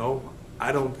 you should know,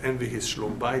 I don't envy his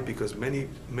shlom bayit, because many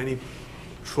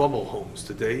trouble homes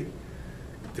today,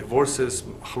 divorces,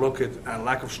 machloket, and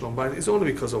lack of shlom bayit is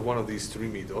only because of one of these three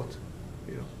midot.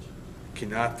 You know,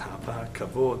 kinat, hava,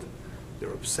 kavod.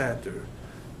 They're upset. They're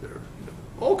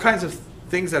all kinds of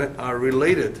things that are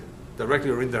related directly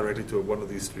or indirectly to one of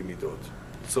these three midot.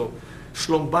 So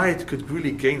shlom bayit could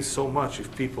really gain so much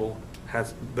if people had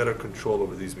better control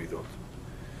over these midot.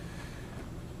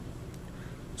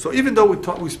 So even though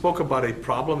we spoke about a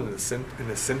problem and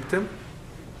a symptom,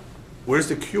 where's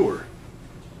the cure?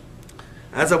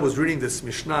 As I was reading this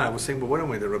Mishnah, I was saying, but wait a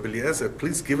minute, Rabbi Eliezer,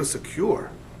 please give us a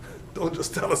cure. Don't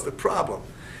just tell us the problem.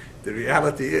 The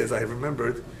reality is, I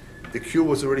remembered, the cure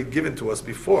was already given to us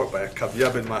before by a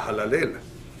Kavya ben Mahalalel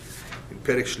in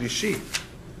Perek Shlishi.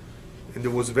 And there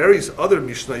was various other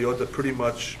Mishnayot that pretty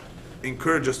much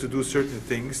encourage us to do certain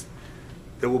things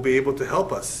that will be able to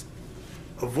help us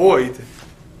avoid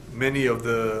many of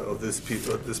these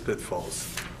pitfalls.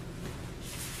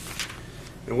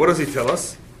 And what does he tell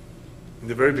us? In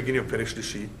the very beginning of Perek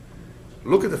Shlishi,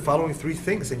 look at the following three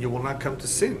things and you will not come to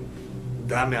sin.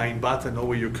 Da me'ayin bata, know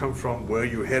where you come from, where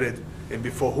you're headed, and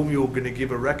before whom you're going to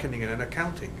give a reckoning and an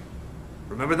accounting.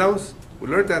 Remember those? We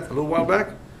learned that a little while back.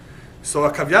 So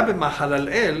Akavya ben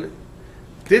Mahalalel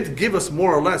did give us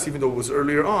more or less, even though it was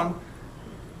earlier on,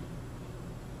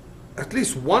 at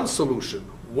least one solution,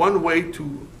 one way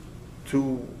to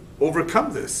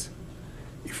overcome this.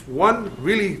 If one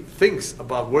really thinks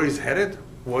about where he's headed,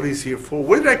 what he's here for,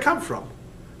 where did I come from?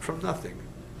 From nothing.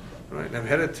 Right? And I'm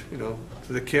headed, to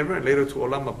the Kiver and later to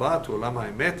Olam Haba, to Olam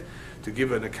HaEmet, to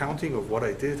give an accounting of what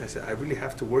I did. I said, I really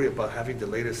have to worry about having the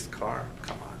latest car?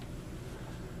 Come on.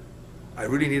 I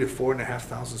really need a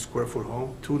 4,500 square foot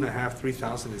home. 2,500,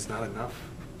 3,000 is not enough.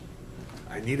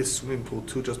 I need a swimming pool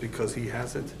too, just because he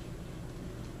has it.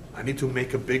 I need to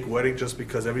make a big wedding just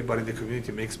because everybody in the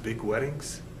community makes big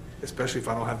weddings, especially if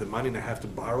I don't have the money and I have to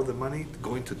borrow the money,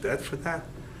 go into debt for that,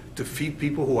 to feed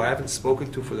people who I haven't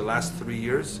spoken to for the last 3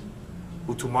 years,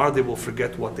 who tomorrow they will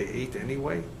forget what they ate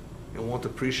anyway and won't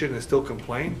appreciate it and still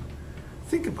complain.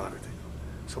 Think about it.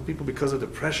 Some people, because of the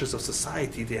pressures of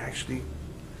society, they actually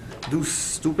do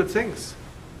stupid things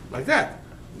like that.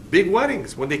 Big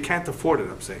weddings when they can't afford it,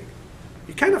 I'm saying.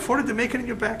 You can't afford it to make it in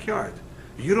your backyard.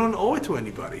 You don't owe it to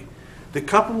anybody. The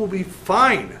couple will be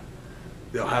fine.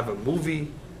 They'll have a movie,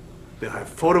 they'll have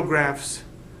photographs,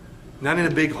 not in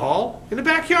a big hall, in the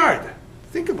backyard.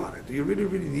 Think about it. Do you really,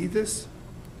 really need this?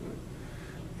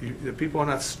 The people are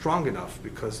not strong enough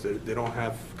because they don't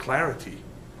have clarity.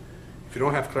 If you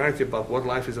don't have clarity about what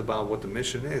life is about, what the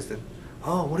mission is, then,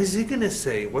 what is he going to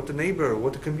say? What the neighbor,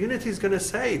 what the community is going to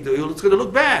say? It's going to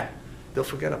look bad. They'll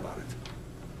forget about it.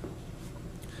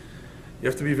 You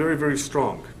have to be very, very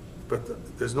strong.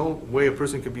 But there's no way a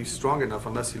person can be strong enough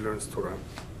unless he learns Torah.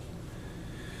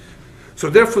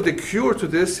 So therefore, the cure to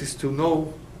this is to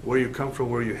know where you come from,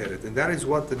 where you're headed. And that is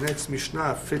what the next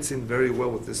Mishnah fits in very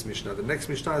well with this Mishnah. The next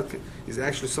Mishnah is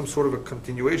actually some sort of a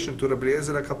continuation to Rabbi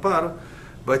Eliezer HaKapar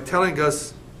by telling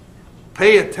us,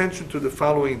 pay attention to the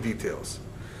following details.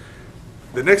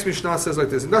 The next Mishnah says like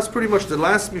this, and that's pretty much the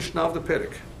last Mishnah of the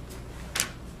Perek.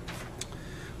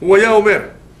 Hu haya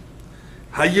omer,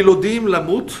 hayilodim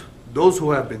lamut, those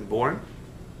who have been born,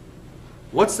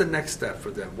 what's the next step for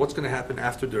them? What's going to happen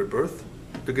after their birth?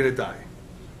 They're going to die.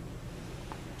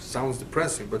 Sounds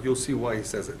depressing, but you'll see why he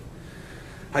says it.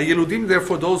 Hayiludim,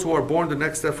 therefore, those who are born, the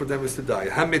next step for them is to die.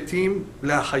 Hametim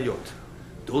la'chayot.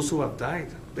 Those who have died,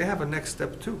 they have a next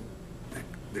step too.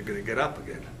 They're going to get up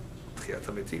again. Tchiyat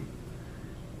hametim,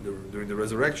 during the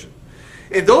resurrection.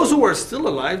 And those who are still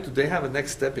alive, do they have a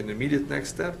next step, an immediate next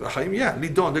step? Yeah,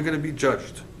 lidon, they're going to be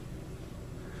judged.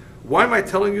 Why am I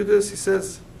telling you this? He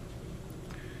says,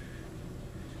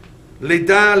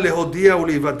 Leda lehodia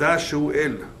ulivada shu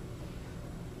el.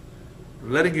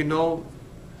 Letting you know,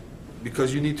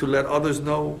 because you need to let others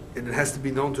know, and it has to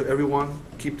be known to everyone.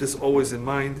 Keep this always in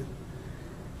mind,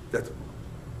 that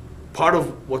part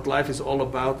of what life is all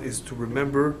about is to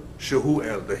remember Shehu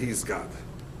El, that He is God.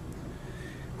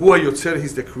 Hu HaYotzer,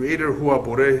 He's the Creator. Hu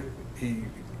HaBoreh, He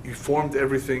formed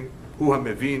everything. Hu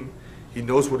HaMevin, He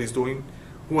knows what He's doing.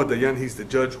 Hu HaDayan, He's the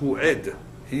judge. Hu Ed,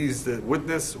 He's the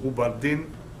witness. Hu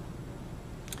Baldin,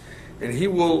 and He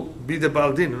will be the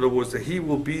Baldin. In other words, that He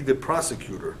will be the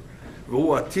prosecutor.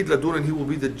 והוא עתיד לדון, and he will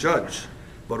be the judge.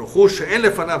 ברוך הוא שאין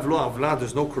לפניו לא עוולה,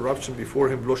 there's no corruption before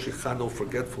him, לא שכחה, no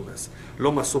forgetfulness,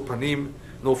 לא משוא פנים,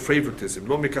 no favoritism,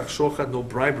 לא מקח שוחד, no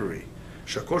bribery.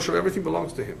 שהכל של everything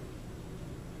belongs to him.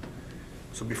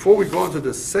 So before we go into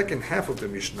the second half of the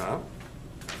Mishnah,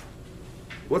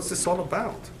 what's this all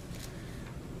about?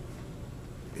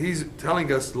 He's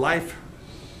telling us life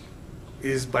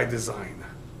is by design.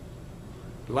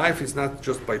 Life is not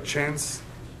just by chance.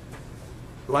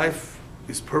 Life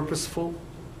is purposeful.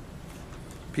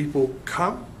 People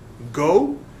come,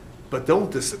 go, but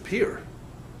don't disappear.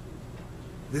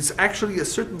 There's actually a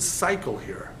certain cycle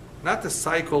here. Not the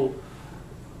cycle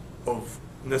of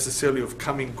necessarily of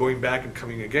coming, going back and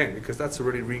coming again, because that's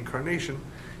already reincarnation.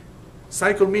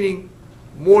 Cycle meaning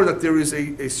more that there is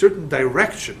a certain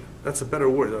direction, that's a better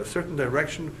word, a certain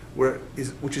direction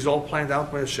which is all planned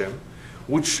out by Hashem,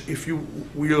 which if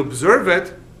we observe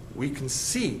it, we can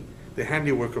see the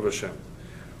handiwork of Hashem.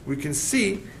 We can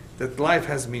see that life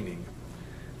has meaning.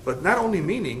 But not only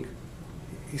meaning,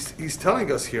 he's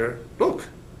telling us here, look,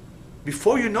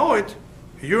 before you know it,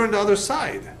 you're on the other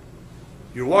side.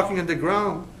 You're walking on the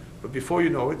ground, but before you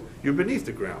know it, you're beneath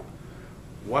the ground.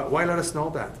 Why let us know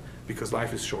that? Because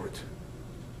life is short.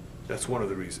 That's one of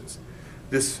the reasons.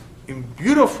 This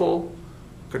beautiful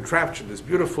contraption, this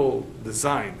beautiful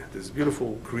design, this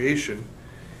beautiful creation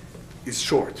is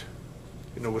short.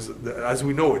 You know, as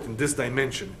we know it in this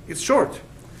dimension, it's short.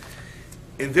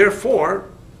 And therefore,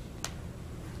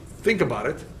 think about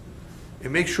it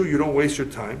and make sure you don't waste your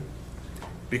time,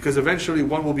 because eventually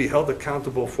one will be held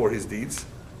accountable for his deeds.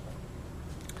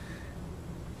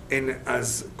 And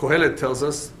as Kohelet tells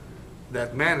us,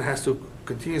 that man has to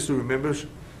continuously remember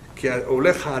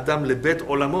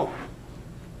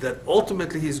that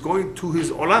ultimately he's going to his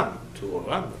olam. To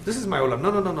olam. This is my olam.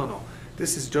 No.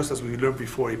 This is just as we learned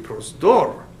before, a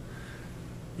prosdor.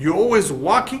 You're always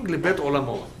walking lebet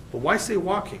olamo. But why say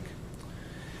walking?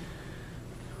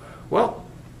 Well,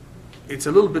 it's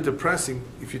a little bit depressing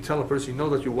if you tell a person, you know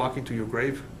that you're walking to your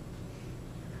grave.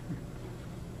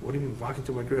 What do you mean walking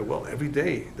to my grave? Well, every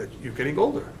day that you're getting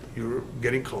older, you're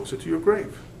getting closer to your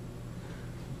grave.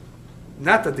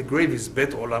 Not that the grave is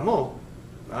bet olamo.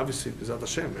 Obviously, B'ezrat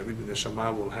Hashem, every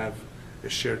neshama will have a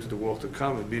share to the world to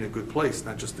come and be in a good place,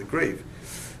 not just the grave.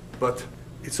 But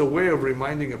it's a way of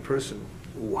reminding a person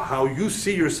how you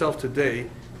see yourself today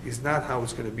is not how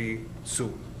it's going to be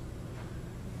soon.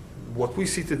 What we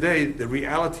see today, the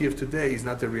reality of today, is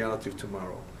not the reality of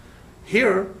tomorrow.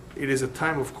 Here, it is a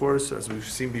time, of course, as we've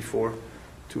seen before,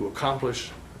 to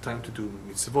accomplish, a time to do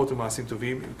mitzvot and maasim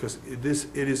tovim, because it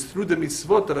is through the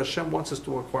mitzvot that Hashem wants us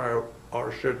to acquire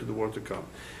our share to the world to come,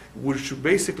 which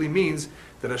basically means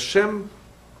that Hashem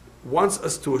wants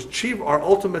us to achieve our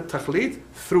ultimate tachlit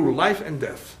through life and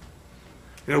death.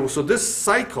 You know, so this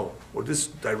cycle, or this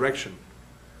direction,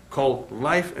 called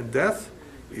life and death,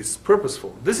 is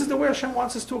purposeful. This is the way Hashem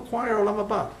wants us to acquire Olam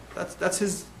Haba. That's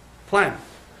His plan.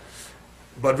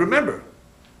 But remember,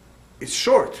 it's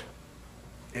short,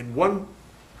 and one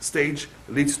stage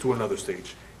leads to another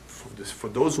stage. For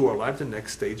those who are alive, the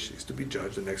next stage is to be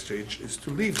judged. The next stage is to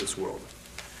leave this world.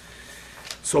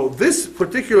 So this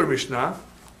particular Mishnah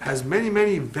has many,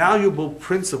 many valuable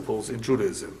principles in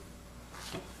Judaism.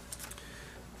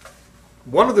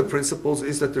 One of the principles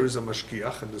is that there is a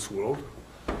mashkiach in this world.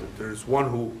 That there is one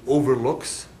who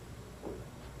overlooks,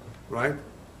 right?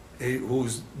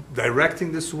 Who's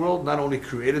directing this world, not only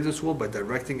created this world, but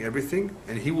directing everything.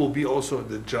 And he will be also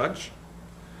the judge,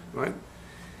 right?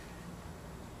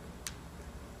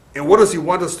 And what does he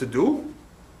want us to do?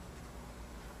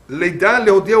 Leida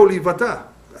leodia ulivada.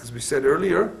 As we said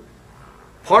earlier,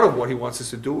 part of what he wants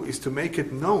us to do is to make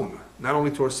it known, not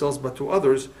only to ourselves but to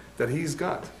others, that he's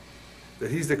God, that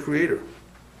he's the creator.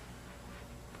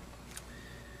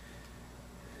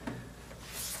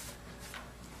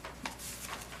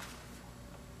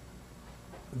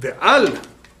 Ve'al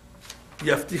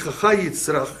yaftichacha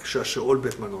yitzrach shasheol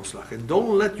bet manos lach. And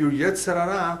don't let your yetzer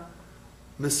hara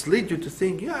mislead you to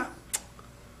think,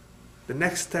 the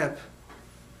next step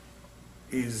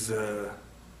is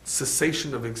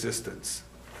cessation of existence.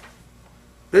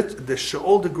 That the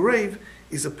Sheol, the grave,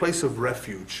 is a place of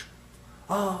refuge.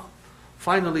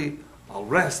 Finally I'll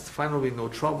rest, finally no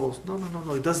troubles.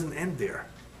 No, it doesn't end there.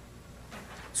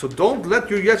 So don't let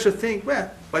your yetzer think,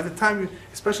 by the time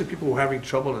especially people who are having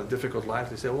trouble in a difficult life,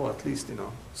 they say, at least,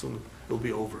 soon it'll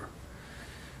be over.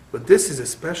 But this is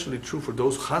especially true for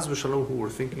those chas v'shalom who were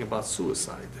thinking about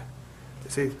suicide. They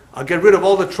say, I'll get rid of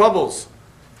all the troubles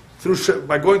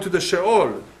by going to the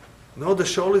Sheol. No, the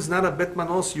Sheol is not a bet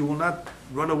manos. You will not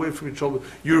run away from your troubles.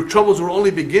 Your troubles will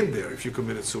only begin there if you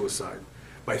committed suicide.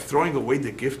 by throwing away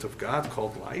the gift of God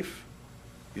called life.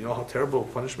 You know how terrible a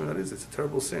punishment that is? It's a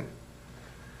terrible sin.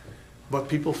 But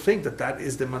people think that that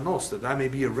is the manos, that may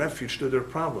be a refuge to their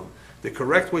problem. The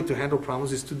correct way to handle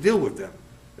problems is to deal with them.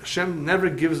 Hashem never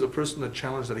gives a person a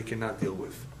challenge that he cannot deal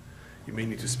with. You may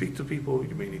need to speak to people,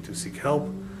 you may need to seek help,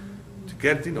 to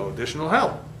get additional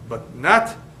help, but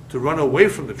not to run away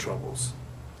from the troubles.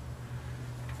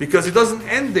 Because it doesn't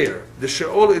end there. The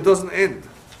Sheol, it doesn't end.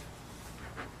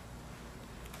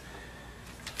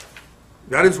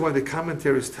 That is why the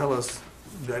commentaries tell us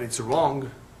that it's wrong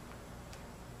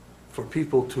for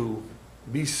people to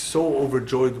be so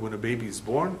overjoyed when a baby is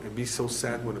born and be so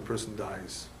sad when a person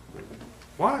dies.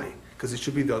 Why? Because it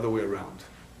should be the other way around.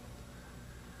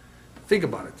 Think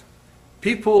about it.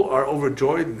 People are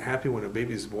overjoyed and happy when a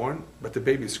baby is born, but the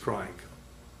baby is crying.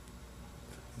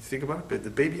 Think about it. The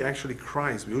baby actually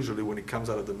cries usually when it comes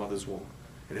out of the mother's womb.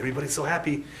 And everybody's so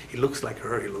happy. He looks like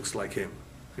her, he looks like him.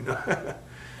 You know?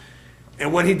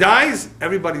 And when he dies,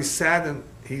 everybody's sad and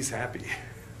he's happy.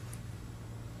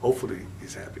 Hopefully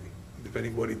he's happy,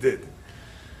 depending what he did.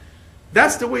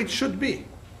 That's the way it should be.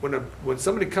 When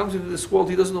somebody comes into this world,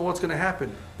 he doesn't know what's going to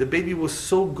happen. The baby was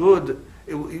so good,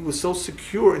 he was so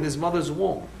secure in his mother's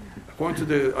womb. According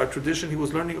to our tradition, he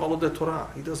was learning all of the Torah.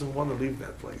 He doesn't want to leave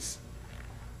that place.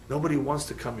 Nobody wants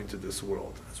to come into this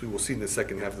world, as we will see in the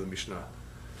second half of the Mishnah.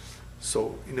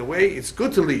 So, in a way, it's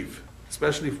good to leave,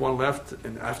 especially if one left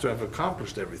and after I've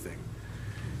accomplished everything.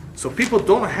 So people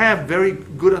don't have very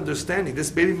good understanding. This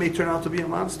baby may turn out to be a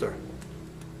monster.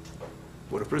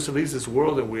 When a person leaves this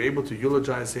world and we're able to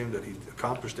eulogize him, that he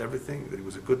accomplished everything, that he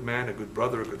was a good man, a good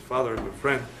brother, a good father, a good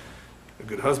friend, a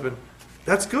good husband,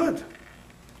 that's good.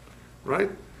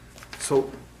 Right? So,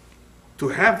 to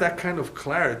have that kind of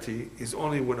clarity is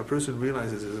only when a person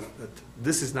realizes that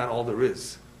this is not all there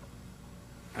is.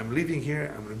 I'm leaving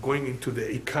here, I'm going into the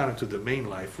ikar, into the main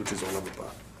life, which is Olam Haba.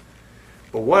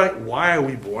 But why are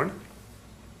we born?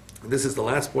 And this is the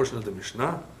last portion of the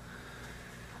Mishnah.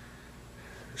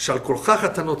 שעל כורחך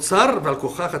אתה נוצר, ועל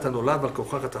כורחך אתה נולד, ועל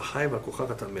כורחך אתה חי, ועל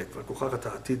כורחך אתה מת, ועל כורחך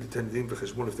אתה עתיד ליתן דין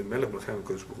וחשבון לפני מלך מלכי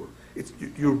הקדוש ברוך הוא.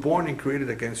 You're born and created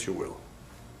against your will.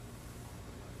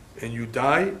 And you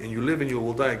die, and you live, and you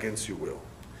will die against your will.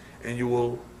 And you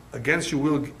will, against your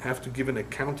will, have to give an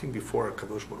accounting before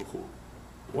HaKadosh Baruch Hu.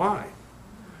 Why?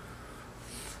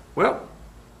 Well,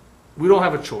 we don't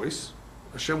have a choice.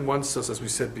 Hashem wants us, as we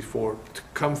said before, to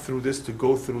come through this, to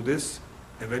go through this,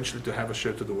 eventually to have a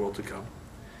share to the world to come.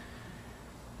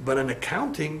 But an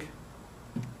accounting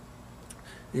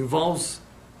involves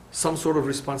some sort of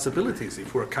responsibilities.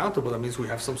 If we're accountable, that means we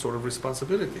have some sort of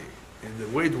responsibility. And the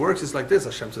way it works is like this.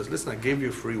 Hashem says, listen, I gave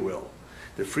you free will.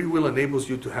 The free will enables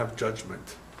you to have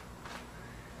judgment.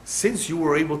 Since you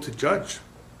were able to judge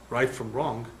right from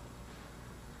wrong,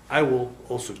 I will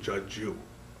also judge you.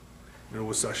 In other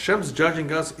words, Hashem's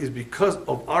judging us is because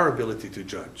of our ability to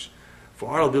judge, for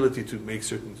our ability to make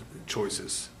certain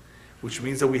choices, which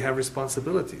means that we have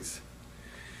responsibilities.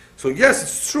 So yes,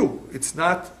 it's true. It's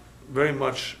not very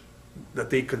much that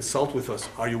they consult with us,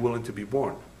 are you willing to be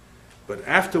born? But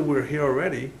after we're here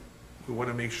already, we want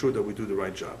to make sure that we do the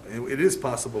right job. And it is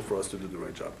possible for us to do the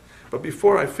right job. But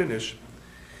before I finish,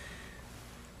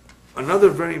 another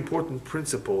very important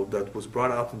principle that was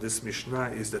brought out in this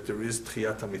Mishnah is that there is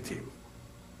Tchiyat HaMetim.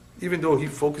 Even though he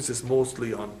focuses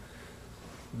mostly on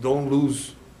don't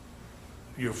lose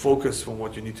your focus from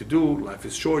what you need to do, life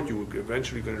is short, you will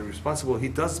eventually going to be responsible, he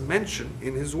does mention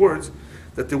in his words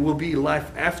that there will be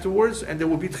life afterwards and there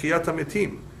will be Tchiyat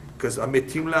HaMetim. Because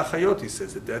Ametim La'achayot, he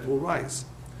says, the dead will rise.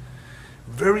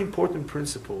 Very important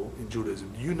principle in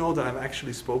Judaism. Do you know that I've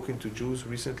actually spoken to Jews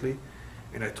recently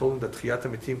and I told them that Tchiyat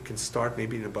HaMetim can start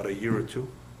maybe in about a year or two?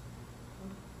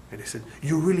 And they said,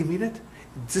 you really mean it?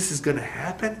 This is going to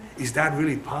happen? Is that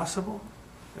really possible?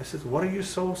 I said, what are you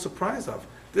so surprised of?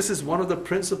 This is one of the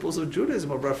principles of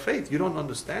Judaism, of our faith. You don't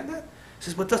understand that? He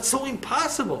says, but that's so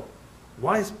impossible.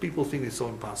 Why do people think it's so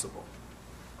impossible?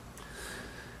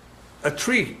 A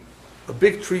tree, a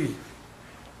big tree,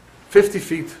 50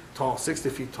 feet tall, 60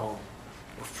 feet tall,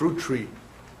 a fruit tree.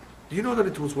 Do you know that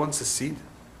it was once a seed?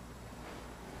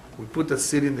 We put the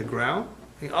seed in the ground,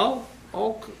 and all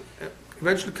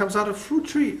eventually comes out a fruit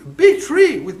tree, a big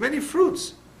tree with many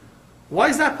fruits. Why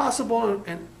is that possible?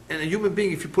 And a human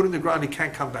being, if you put it in the ground, it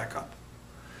can't come back up.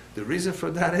 The reason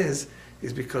for that is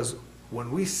because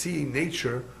when we see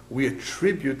nature, we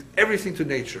attribute everything to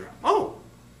nature. Oh,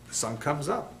 the sun comes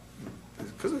up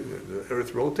because the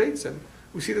earth rotates and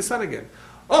we see the sun again.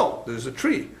 Oh, there's a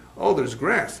tree. Oh, there's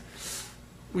grass.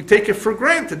 We take it for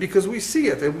granted because we see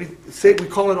it and we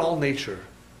call it all nature.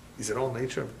 Is it all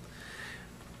nature?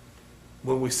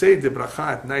 when we say the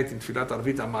bracha at night in Tfilat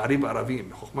Arvit, Amarib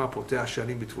Aravim, Chokhmah Poteh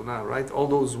Sharim Bitfuna, right? All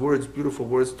those words, beautiful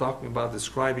words, talking about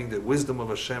describing the wisdom of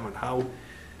Hashem and how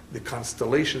the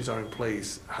constellations are in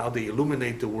place, how they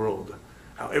illuminate the world,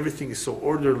 how everything is so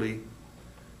orderly.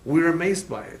 We're amazed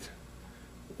by it.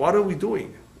 What are we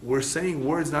doing? We're saying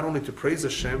words not only to praise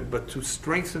Hashem, but to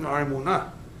strengthen our emunah,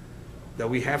 that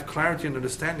we have clarity and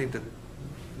understanding that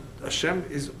Hashem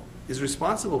is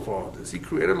responsible for all this. He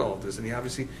created all this, and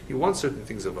He wants certain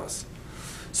things of us.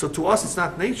 So to us, it's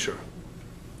not nature.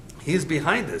 He's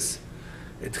behind this.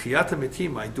 At Chiyat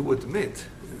HaMetim, I do admit,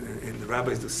 and the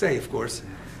rabbis do say, of course,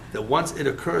 that once it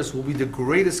occurs, will be the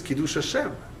greatest Kiddush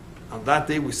Hashem. On that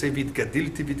day, we say, Vid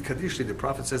Gadilti, Vid Kadishli. The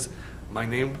prophet says, my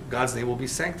name, God's name will be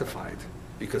sanctified.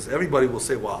 Because everybody will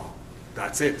say, wow,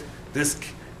 that's it. This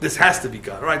has to be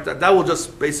God. Right? That will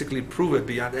just basically prove it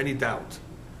beyond any doubt.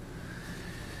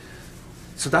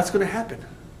 So that's going to happen.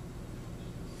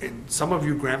 And some of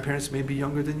your grandparents may be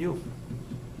younger than you,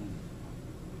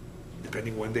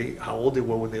 depending how old they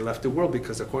were when they left the world,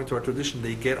 because according to our tradition,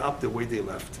 they get up the way they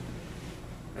left,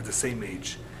 at the same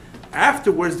age.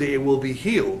 Afterwards, they will be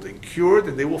healed and cured,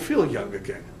 and they will feel young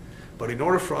again. But in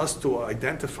order for us to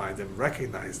identify them,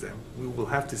 recognize them, we will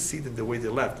have to see them the way they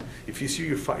left. If you see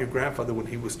your grandfather when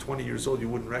he was 20 years old, you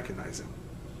wouldn't recognize him,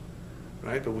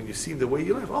 right? But when you see him the way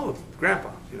you left, oh, grandpa,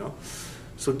 you know.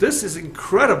 So this is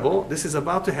incredible. This is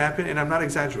about to happen, and I'm not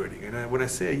exaggerating. And when I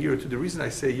say a year or two, the reason I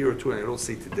say a year or two and I don't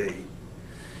say today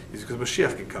is because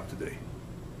Mashiach can come today.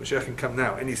 Mashiach can come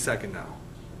now, any second now.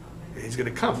 And he's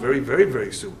going to come very, very,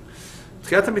 very soon.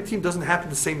 Tchiyat HaMetim doesn't happen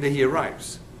the same day he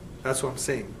arrives. That's what I'm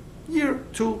saying. Year,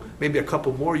 two, maybe a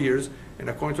couple more years, and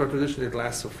according to our tradition, it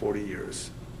lasts for 40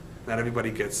 years. Not everybody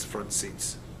gets front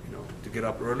seats. You know, to get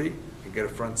up early and get a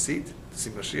front seat to see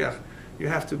Mashiach, you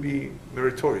have to be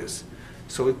meritorious.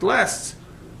 So it lasts,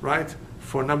 right,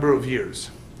 for a number of years.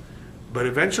 But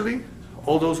eventually,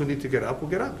 all those who need to get up will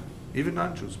get up, even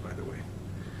non-Jews, by the way.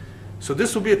 So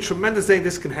this will be a tremendous day.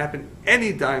 This can happen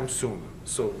any time soon.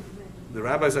 So the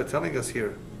rabbis are telling us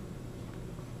here,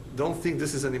 don't think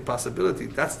this is an impossibility.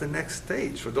 That's the next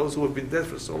stage for those who have been dead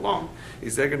for so long,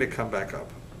 is they're going to come back up.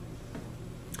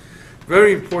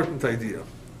 Very important idea.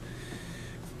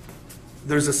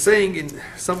 There's a saying in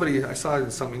I saw it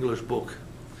in some English book,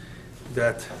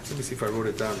 that, let me see if I wrote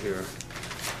it down here.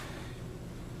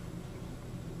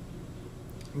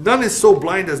 None is so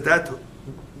blind as that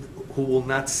who will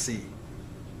not see.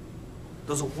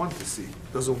 Doesn't want to see,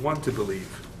 doesn't want to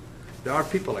believe. There are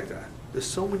people like that. There's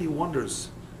so many wonders,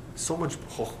 so much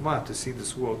chokhmah to see in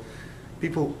this world.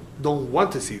 People don't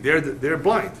want to see. They're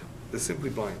blind. They're simply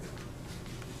blind.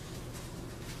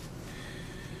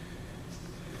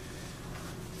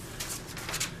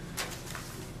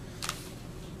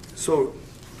 So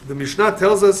the Mishnah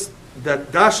tells us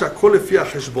that dasha kol lefi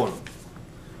hacheshbon.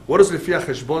 What does lefi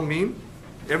hacheshbon mean?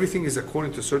 Everything is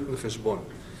according to certain cheshbon.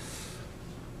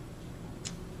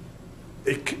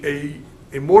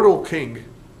 A mortal king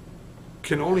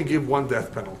can only give one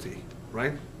death penalty,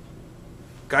 right?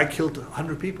 Guy killed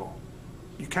 100 people.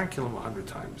 You can't kill him 100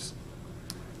 times.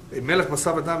 A melech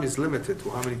masav adam is limited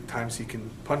to how many times he can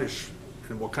punish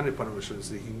and what kind of punishments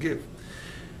he can give.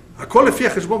 For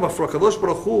HaKadosh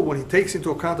Baruch Hu, when he takes into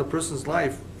account a person's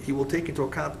life, he will take into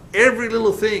account every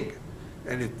little thing.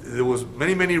 And there was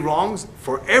many, many wrongs.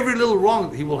 For every little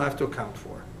wrong, he will have to account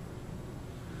for.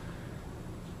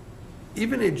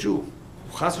 Even a Jew,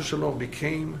 Chas v'Shalom,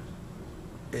 became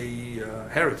a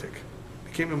heretic,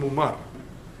 became a mumar.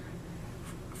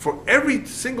 For every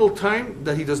single time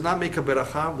that he does not make a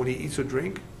beracha when he eats or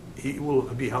drink, he will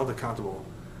be held accountable.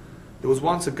 There was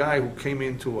once a guy who came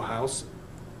into a house.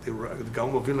 The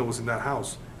Gaon of Vilna was in that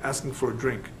house asking for a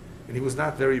drink, and he was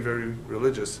not very, very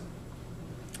religious.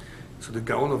 So the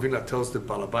Gaon of Vilna tells the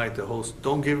Balabait, the host,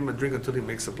 don't give him a drink until he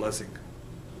makes a blessing.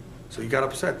 So he got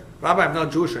upset. Rabbi, I'm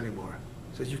not Jewish anymore.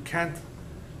 He says, you can't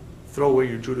throw away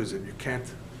your Judaism. You can't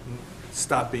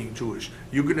stop being Jewish.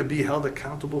 You're going to be held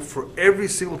accountable for every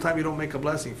single time you don't make a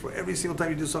blessing, for every single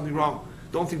time you do something wrong.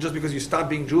 Don't think just because you stop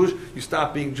being Jewish, you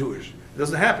stop being Jewish. It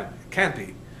doesn't happen. It can't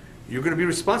be. You're going to be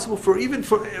responsible for even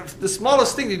for the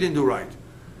smallest thing you didn't do right.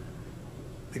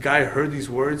 The guy heard these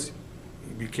words.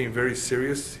 He became very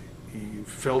serious. He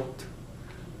felt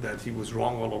that he was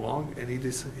wrong all along, and he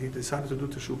decided to do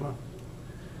teshuvah.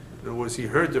 In other words, he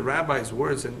heard the rabbi's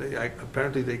words, and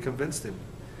apparently they convinced him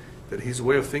that his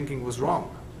way of thinking was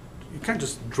wrong. You can't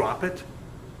just drop it.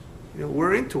 You know,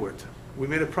 we're into it. We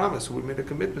made a promise. We made a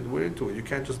commitment. We're into it. You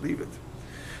can't just leave it.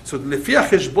 So lefi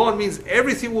cheshbon means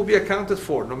everything will be accounted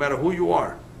for, no matter who you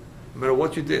are, no matter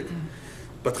what you did.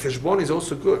 But cheshbon is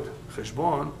also good.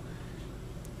 Cheshbon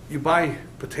you buy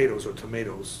potatoes or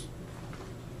tomatoes,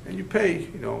 and you pay,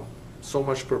 so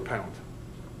much per pound.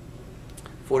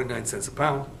 49 cents a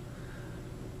pound.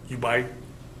 You buy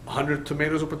 100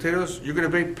 tomatoes or potatoes, you're going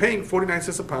to be paying 49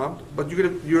 cents a pound, but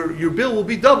your bill will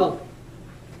be double.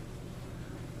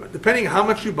 But depending how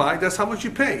much you buy, that's how much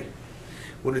you pay.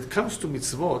 When it comes to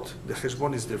mitzvot, the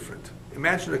cheshbon is different.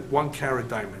 Imagine like 1 carat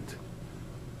diamond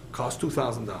costs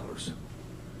 $2,000.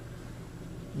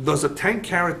 Does a 10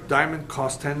 carat diamond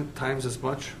cost 10 times as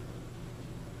much?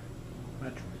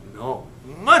 Much. No,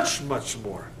 much, much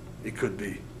more it could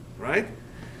be, right?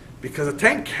 Because a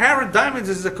 10 carat diamond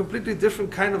is a completely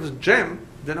different kind of gem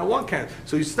than a 1 carat.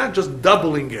 So it's not just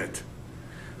doubling it.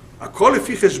 Akol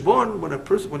lefi cheshbon,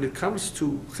 when it comes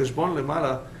to cheshbon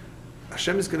lemala,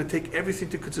 Hashem is going to take everything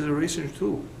into consideration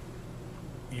too.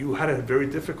 You had it very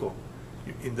difficult.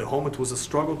 In the home it was a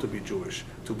struggle to be Jewish.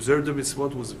 To observe the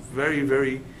mitzvot was very,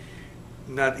 very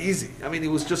not easy. I mean, it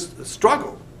was just a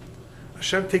struggle.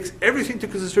 Hashem takes everything into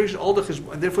consideration, all the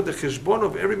cheshbon, and therefore the cheshbon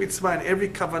of every mitzvah and every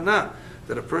kavanah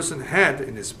that a person had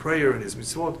in his prayer and his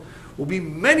mitzvot will be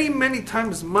many, many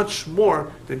times much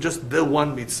more than just the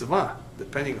one mitzvah,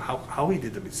 depending how he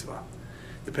did the mitzvah,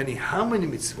 depending how many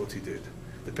mitzvot he did,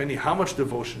 depending how much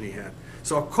devotion he had.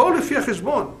 So akol lefi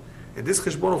cheshbon. And this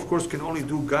cheshbon, of course, can only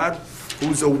do God,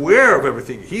 who's aware of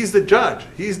everything. He's the judge.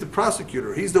 He's the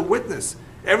prosecutor. He's the witness.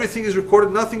 Everything is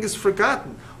recorded. Nothing is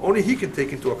forgotten. Only He can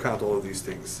take into account all of these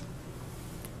things.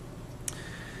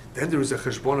 Then there is a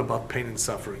cheshbon about pain and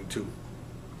suffering, too.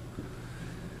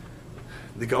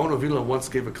 The Gaon of Vilna once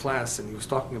gave a class, and he was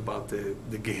talking about the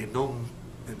Gehinnom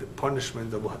and the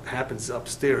punishment of what happens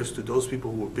upstairs to those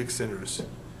people who were big sinners.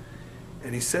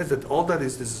 And he says that all that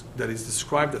is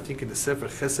described, I think, in the Sefer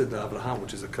Chesed Abraham,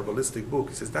 which is a Kabbalistic book,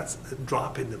 he says that's a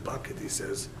drop in the bucket, he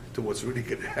says, to what's really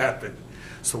going to happen.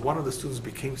 So one of the students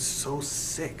became so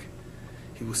sick.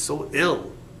 He was so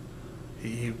ill.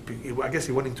 I guess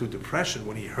he went into depression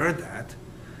when he heard that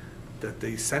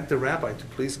they sent the rabbi to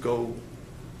please go,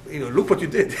 look what you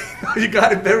did. You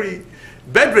got him very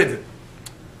bedridden.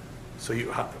 So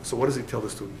what does he tell the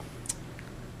student?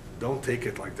 Don't take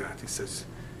it like that. He says,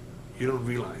 you don't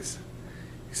realize.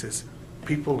 He says,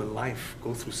 people in life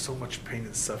go through so much pain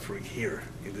and suffering here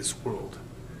in this world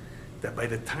that by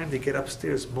the time they get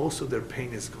upstairs, most of their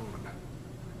pain is gone.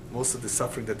 Most of the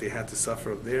suffering that they had to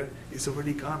suffer up there is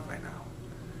already gone by now.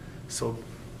 So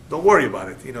don't worry about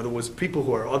it. There was people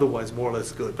who are otherwise more or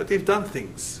less good, but they've done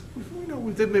things.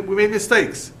 We made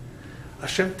mistakes.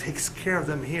 Hashem takes care of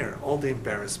them here. All the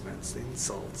embarrassments, the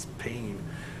insults, pain,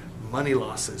 money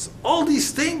losses, all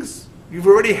these things. You've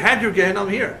already had your Gehenna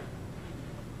here,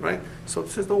 right? So it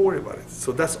says, don't worry about it.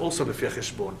 So that's also the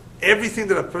cheshbon. Everything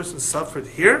that a person suffered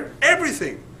here,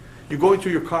 everything. You go into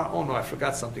your car, oh no, I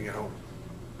forgot something at home.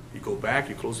 You go back,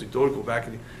 you close the door, go back,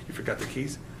 and you forgot the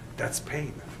keys. That's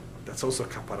pain. That's also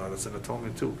kapara, that's an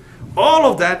atonement too. All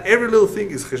of that, every little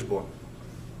thing is cheshbon.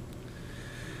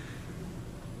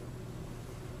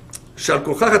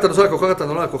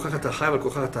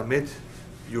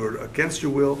 You're against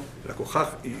your will.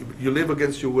 You live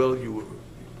against your will. You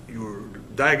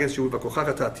die against your will.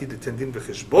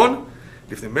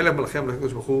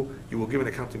 You will give an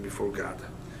accounting before God.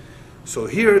 So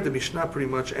here the Mishnah pretty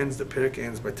much ends, the Perek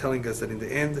ends by telling us that in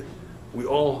the end, we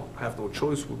all have no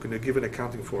choice. We're going to give an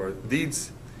accounting for our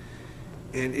deeds.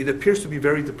 And it appears to be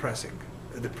very depressing,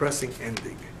 a depressing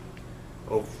ending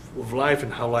of life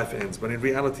and how life ends. But in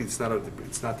reality, it's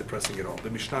not depressing at all. The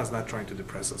Mishnah is not trying to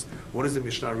depress us. What is the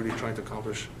Mishnah really trying to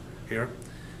accomplish here?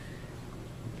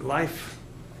 Life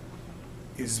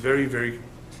is very, very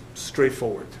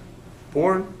straightforward.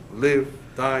 Born, live,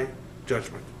 die,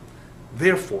 judgment.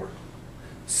 Therefore,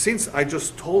 since I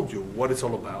just told you what it's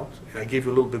all about, and I gave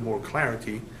you a little bit more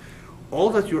clarity, all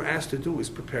that you're asked to do is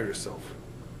prepare yourself.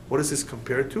 What is this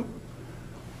compared to?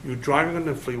 You're driving on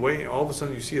the freeway, and all of a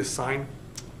sudden you see a sign,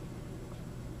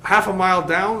 half a mile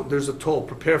down, there's a toll,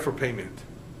 prepare for payment.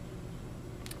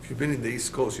 If you've been in the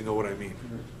East Coast, you know what I mean,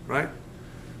 right?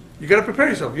 You got to prepare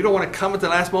yourself. You don't want to come at the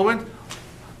last moment,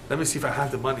 let me see if I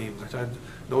have the money,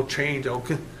 no change.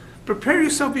 Prepare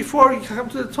yourself before you come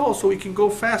to the toll so you can go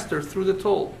faster through the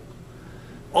toll.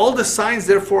 All the signs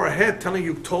therefore ahead telling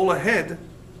you toll ahead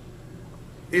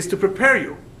is to prepare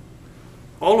you.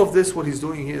 All of this, what he's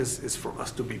doing here is for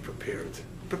us to be prepared.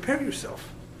 Prepare yourself.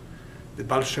 The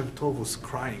Baal Shem Tov was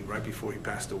crying right before he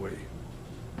passed away.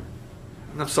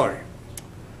 And I'm sorry,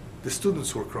 the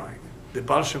students were crying. The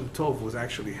Baal Shem Tov was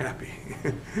actually happy.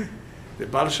 The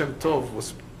Baal Shem Tov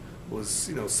was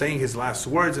saying his last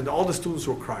words, and all the students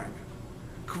were crying.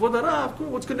 Kvod Harav,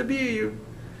 what's going to be?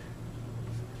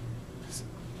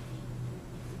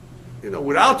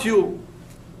 Without you,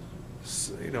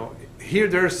 here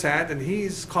they're sad and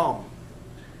he's calm.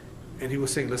 And he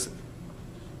was saying, listen,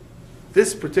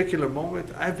 this particular moment,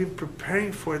 I've been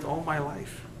preparing for it all my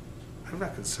life. I'm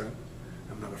not concerned.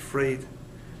 I'm not afraid.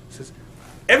 He says,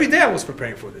 every day I was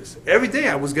preparing for this. Every day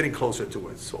I was getting closer to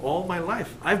it. So all my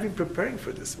life, I've been preparing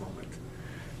for this moment.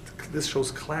 This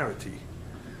shows clarity.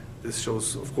 This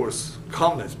shows, of course,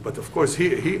 calmness. But of course,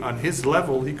 he on his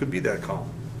level, he could be that calm.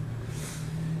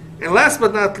 And last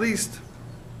but not least,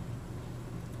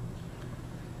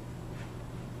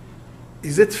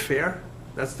 is it fair?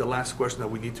 That's the last question that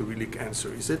we need to really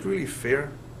answer. Is it really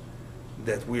fair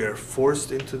that we are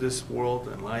forced into this world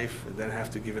and life and then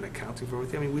have to give an accounting for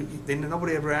everything? I mean,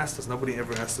 nobody ever asked us. Nobody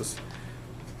ever asked us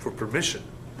for permission.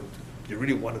 You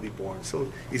really want to be born.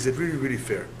 So is it really, really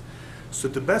fair? So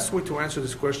the best way to answer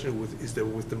this question with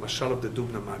the mashal of the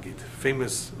Dubna Magid,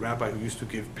 famous rabbi who used to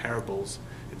give parables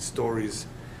and stories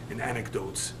and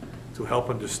anecdotes to help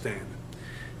understand.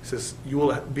 He says, you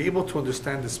will be able to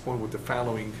understand this point with the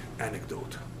following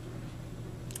anecdote.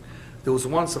 There was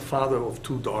once a father of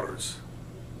 2 daughters.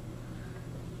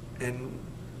 And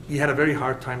he had a very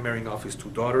hard time marrying off his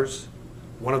 2 daughters.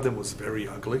 One of them was very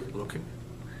ugly looking.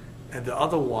 And the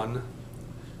other one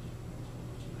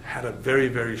had a very,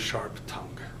 very sharp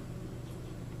tongue.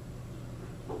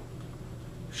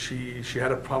 She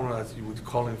had a problem that you would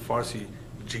call in Farsi,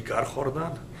 jigar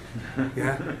khordan.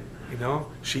 Yeah,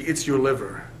 she eats your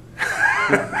liver.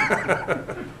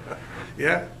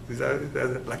 Yeah, is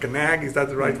that like a nag? Is that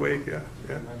the right way?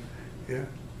 Yeah.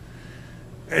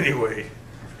 Anyway,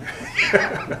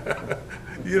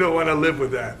 you don't want to live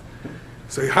with that.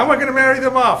 So how am I going to marry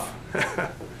them off?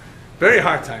 Very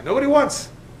hard time. Nobody wants.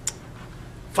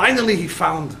 Finally, he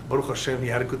found, Baruch Hashem, he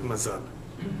had a good mazal.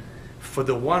 For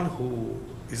the one who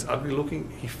is ugly looking,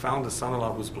 he found a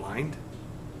son-in-law who's blind.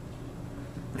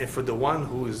 And for the one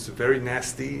who is very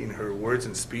nasty in her words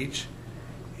and speech,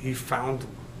 he found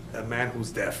a man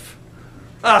who's deaf.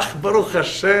 Baruch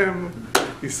Hashem!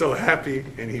 He's so happy,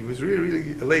 and he was really,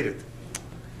 really elated.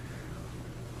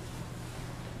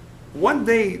 One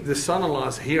day, the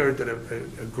son-in-laws hear that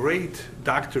a great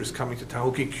doctor is coming to town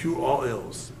who can cure all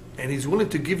ills, and he's willing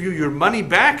to give you your money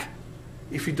back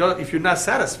if you're not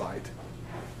satisfied.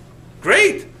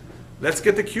 Great! Let's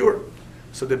get the cure.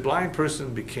 So the blind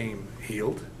person became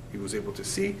healed. He was able to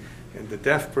see, and the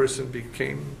deaf person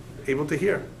became able to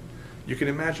hear. You can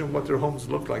imagine what their homes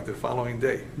looked like the following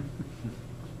day.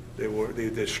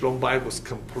 The Shalom Bayit was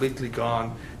completely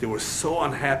gone. They were so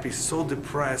unhappy, so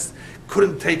depressed,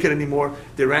 couldn't take it anymore.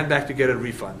 They ran back to get a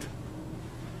refund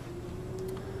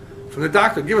from the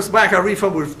doctor. Give us back our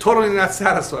refund. We're totally not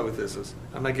satisfied with this.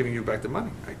 I'm not giving you back the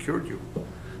money. I cured you.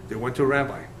 They went to a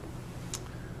rabbi.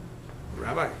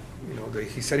 Rabbi,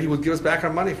 he said he would give us back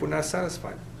our money if we're not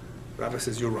satisfied. The rabbi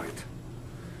says, you're right.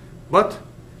 But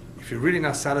if you're really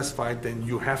not satisfied, then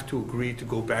you have to agree to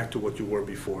go back to what you were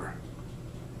before.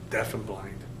 Deaf and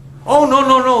blind. Oh,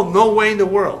 no way in the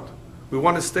world. We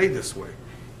want to stay this way.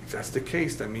 If that's the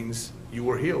case, that means you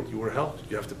were healed, you were helped,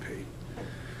 you have to pay.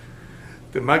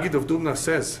 The Magid of Dubna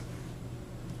says,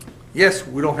 yes,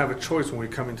 we don't have a choice when we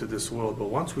come into this world, but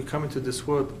once we come into this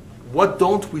world, what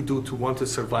don't we do to want to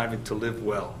survive and to live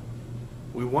well?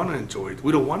 We want to enjoy it.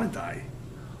 We don't want to die.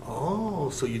 Oh,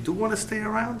 so you do want to stay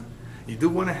around? You do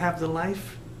want to have the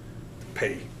life?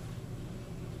 Pay.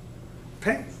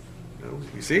 Pay.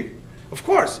 You see? Of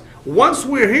course. Once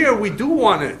we're here, we do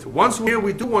want it. Once we're here,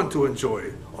 we do want to enjoy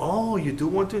it. Oh, you do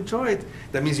want to enjoy it.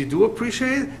 That means you do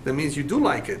appreciate it. That means you do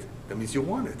like it. That means you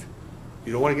want it.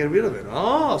 You don't want to get rid of it.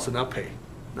 Oh, so now pay.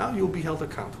 Now you'll be held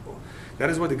accountable. That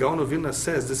is what the Gaon of Vilna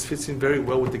says. This fits in very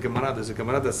well with the Gemara. There's a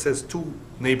Gemara that says 2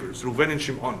 neighbors, Reuven and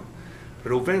Shimon.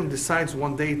 Reuven decides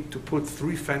one day to put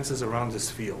 3 fences around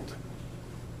his field.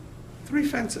 3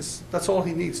 fences. That's all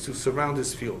he needs to surround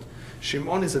his field.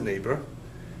 Shimon is a neighbor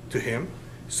to him,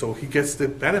 so he gets the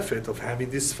benefit of having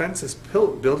these fences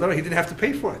built around. He didn't have to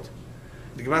pay for it.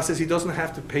 The Gemara says he doesn't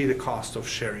have to pay the cost of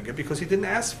sharing it because he didn't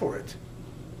ask for it.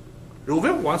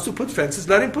 Reuven wants to put fences,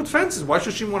 let him put fences. Why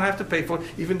should Shimon have to pay for it,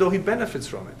 even though he benefits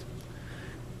from it?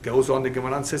 Goes on, the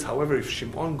Gemara and says, however, if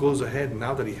Shimon goes ahead,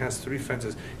 now that he has 3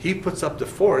 fences, he puts up the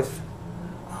 4th.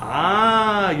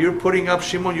 You're putting up,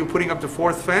 Shimon, you're putting up the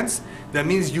 4th fence? That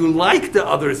means you like the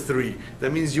other 3.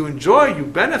 That means you enjoy, you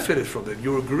benefited from it.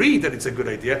 You agree that it's a good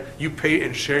idea. You pay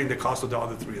and sharing the cost of the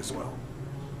other 3 as well.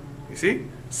 You see?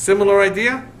 Similar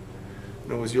idea.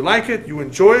 In other words, you like it, you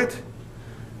enjoy it,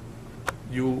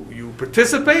 you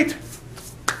participate.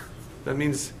 That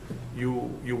means you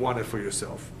want it for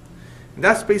yourself. And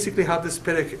that's basically how this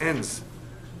perek ends.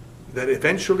 That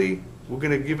eventually we're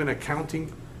going to give an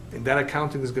accounting, and that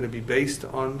accounting is going to be based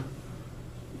on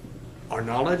our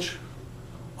knowledge,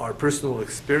 our personal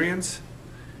experience.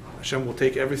 Hashem will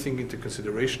take everything into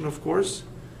consideration, of course,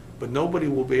 but nobody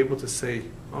will be able to say,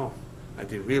 oh, I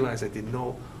didn't realize, I didn't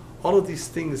know. All of these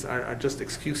things are just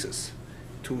excuses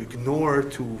to ignore,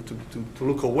 to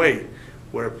look away,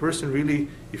 where a person really,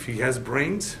 if he has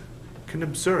brains, can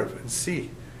observe and see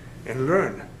and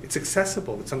learn. It's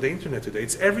accessible. It's on the internet today.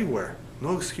 It's everywhere.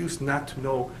 No excuse not to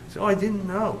know. Say, oh, I didn't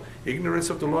know. Ignorance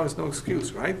of the law is no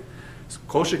excuse, right? So,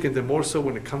 Koshik, and the more so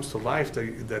when it comes to life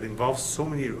that involves so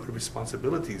many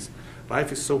responsibilities.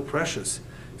 Life is so precious,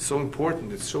 so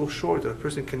important, it's so short that a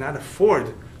person cannot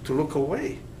afford to look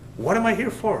away. What am I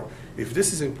here for? If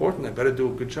this is important, I better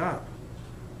do a good job.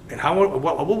 And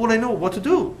what will I know? What to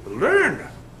do? Learn.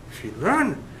 If you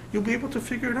learn, you'll be able to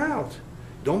figure it out.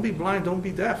 Don't be blind, don't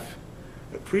be deaf.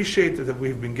 Appreciate that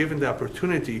we've been given the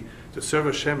opportunity to serve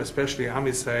Hashem, especially Am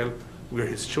Yisrael. We're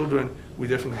His children. We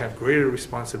definitely have greater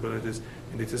responsibilities,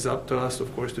 and it is up to us,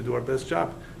 of course, to do our best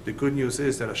job. The good news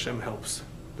is that Hashem helps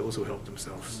those who help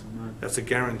themselves. That's a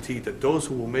guarantee that those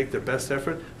who will make their best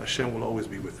effort, Hashem will always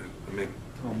be with them. Amen.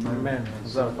 Amen.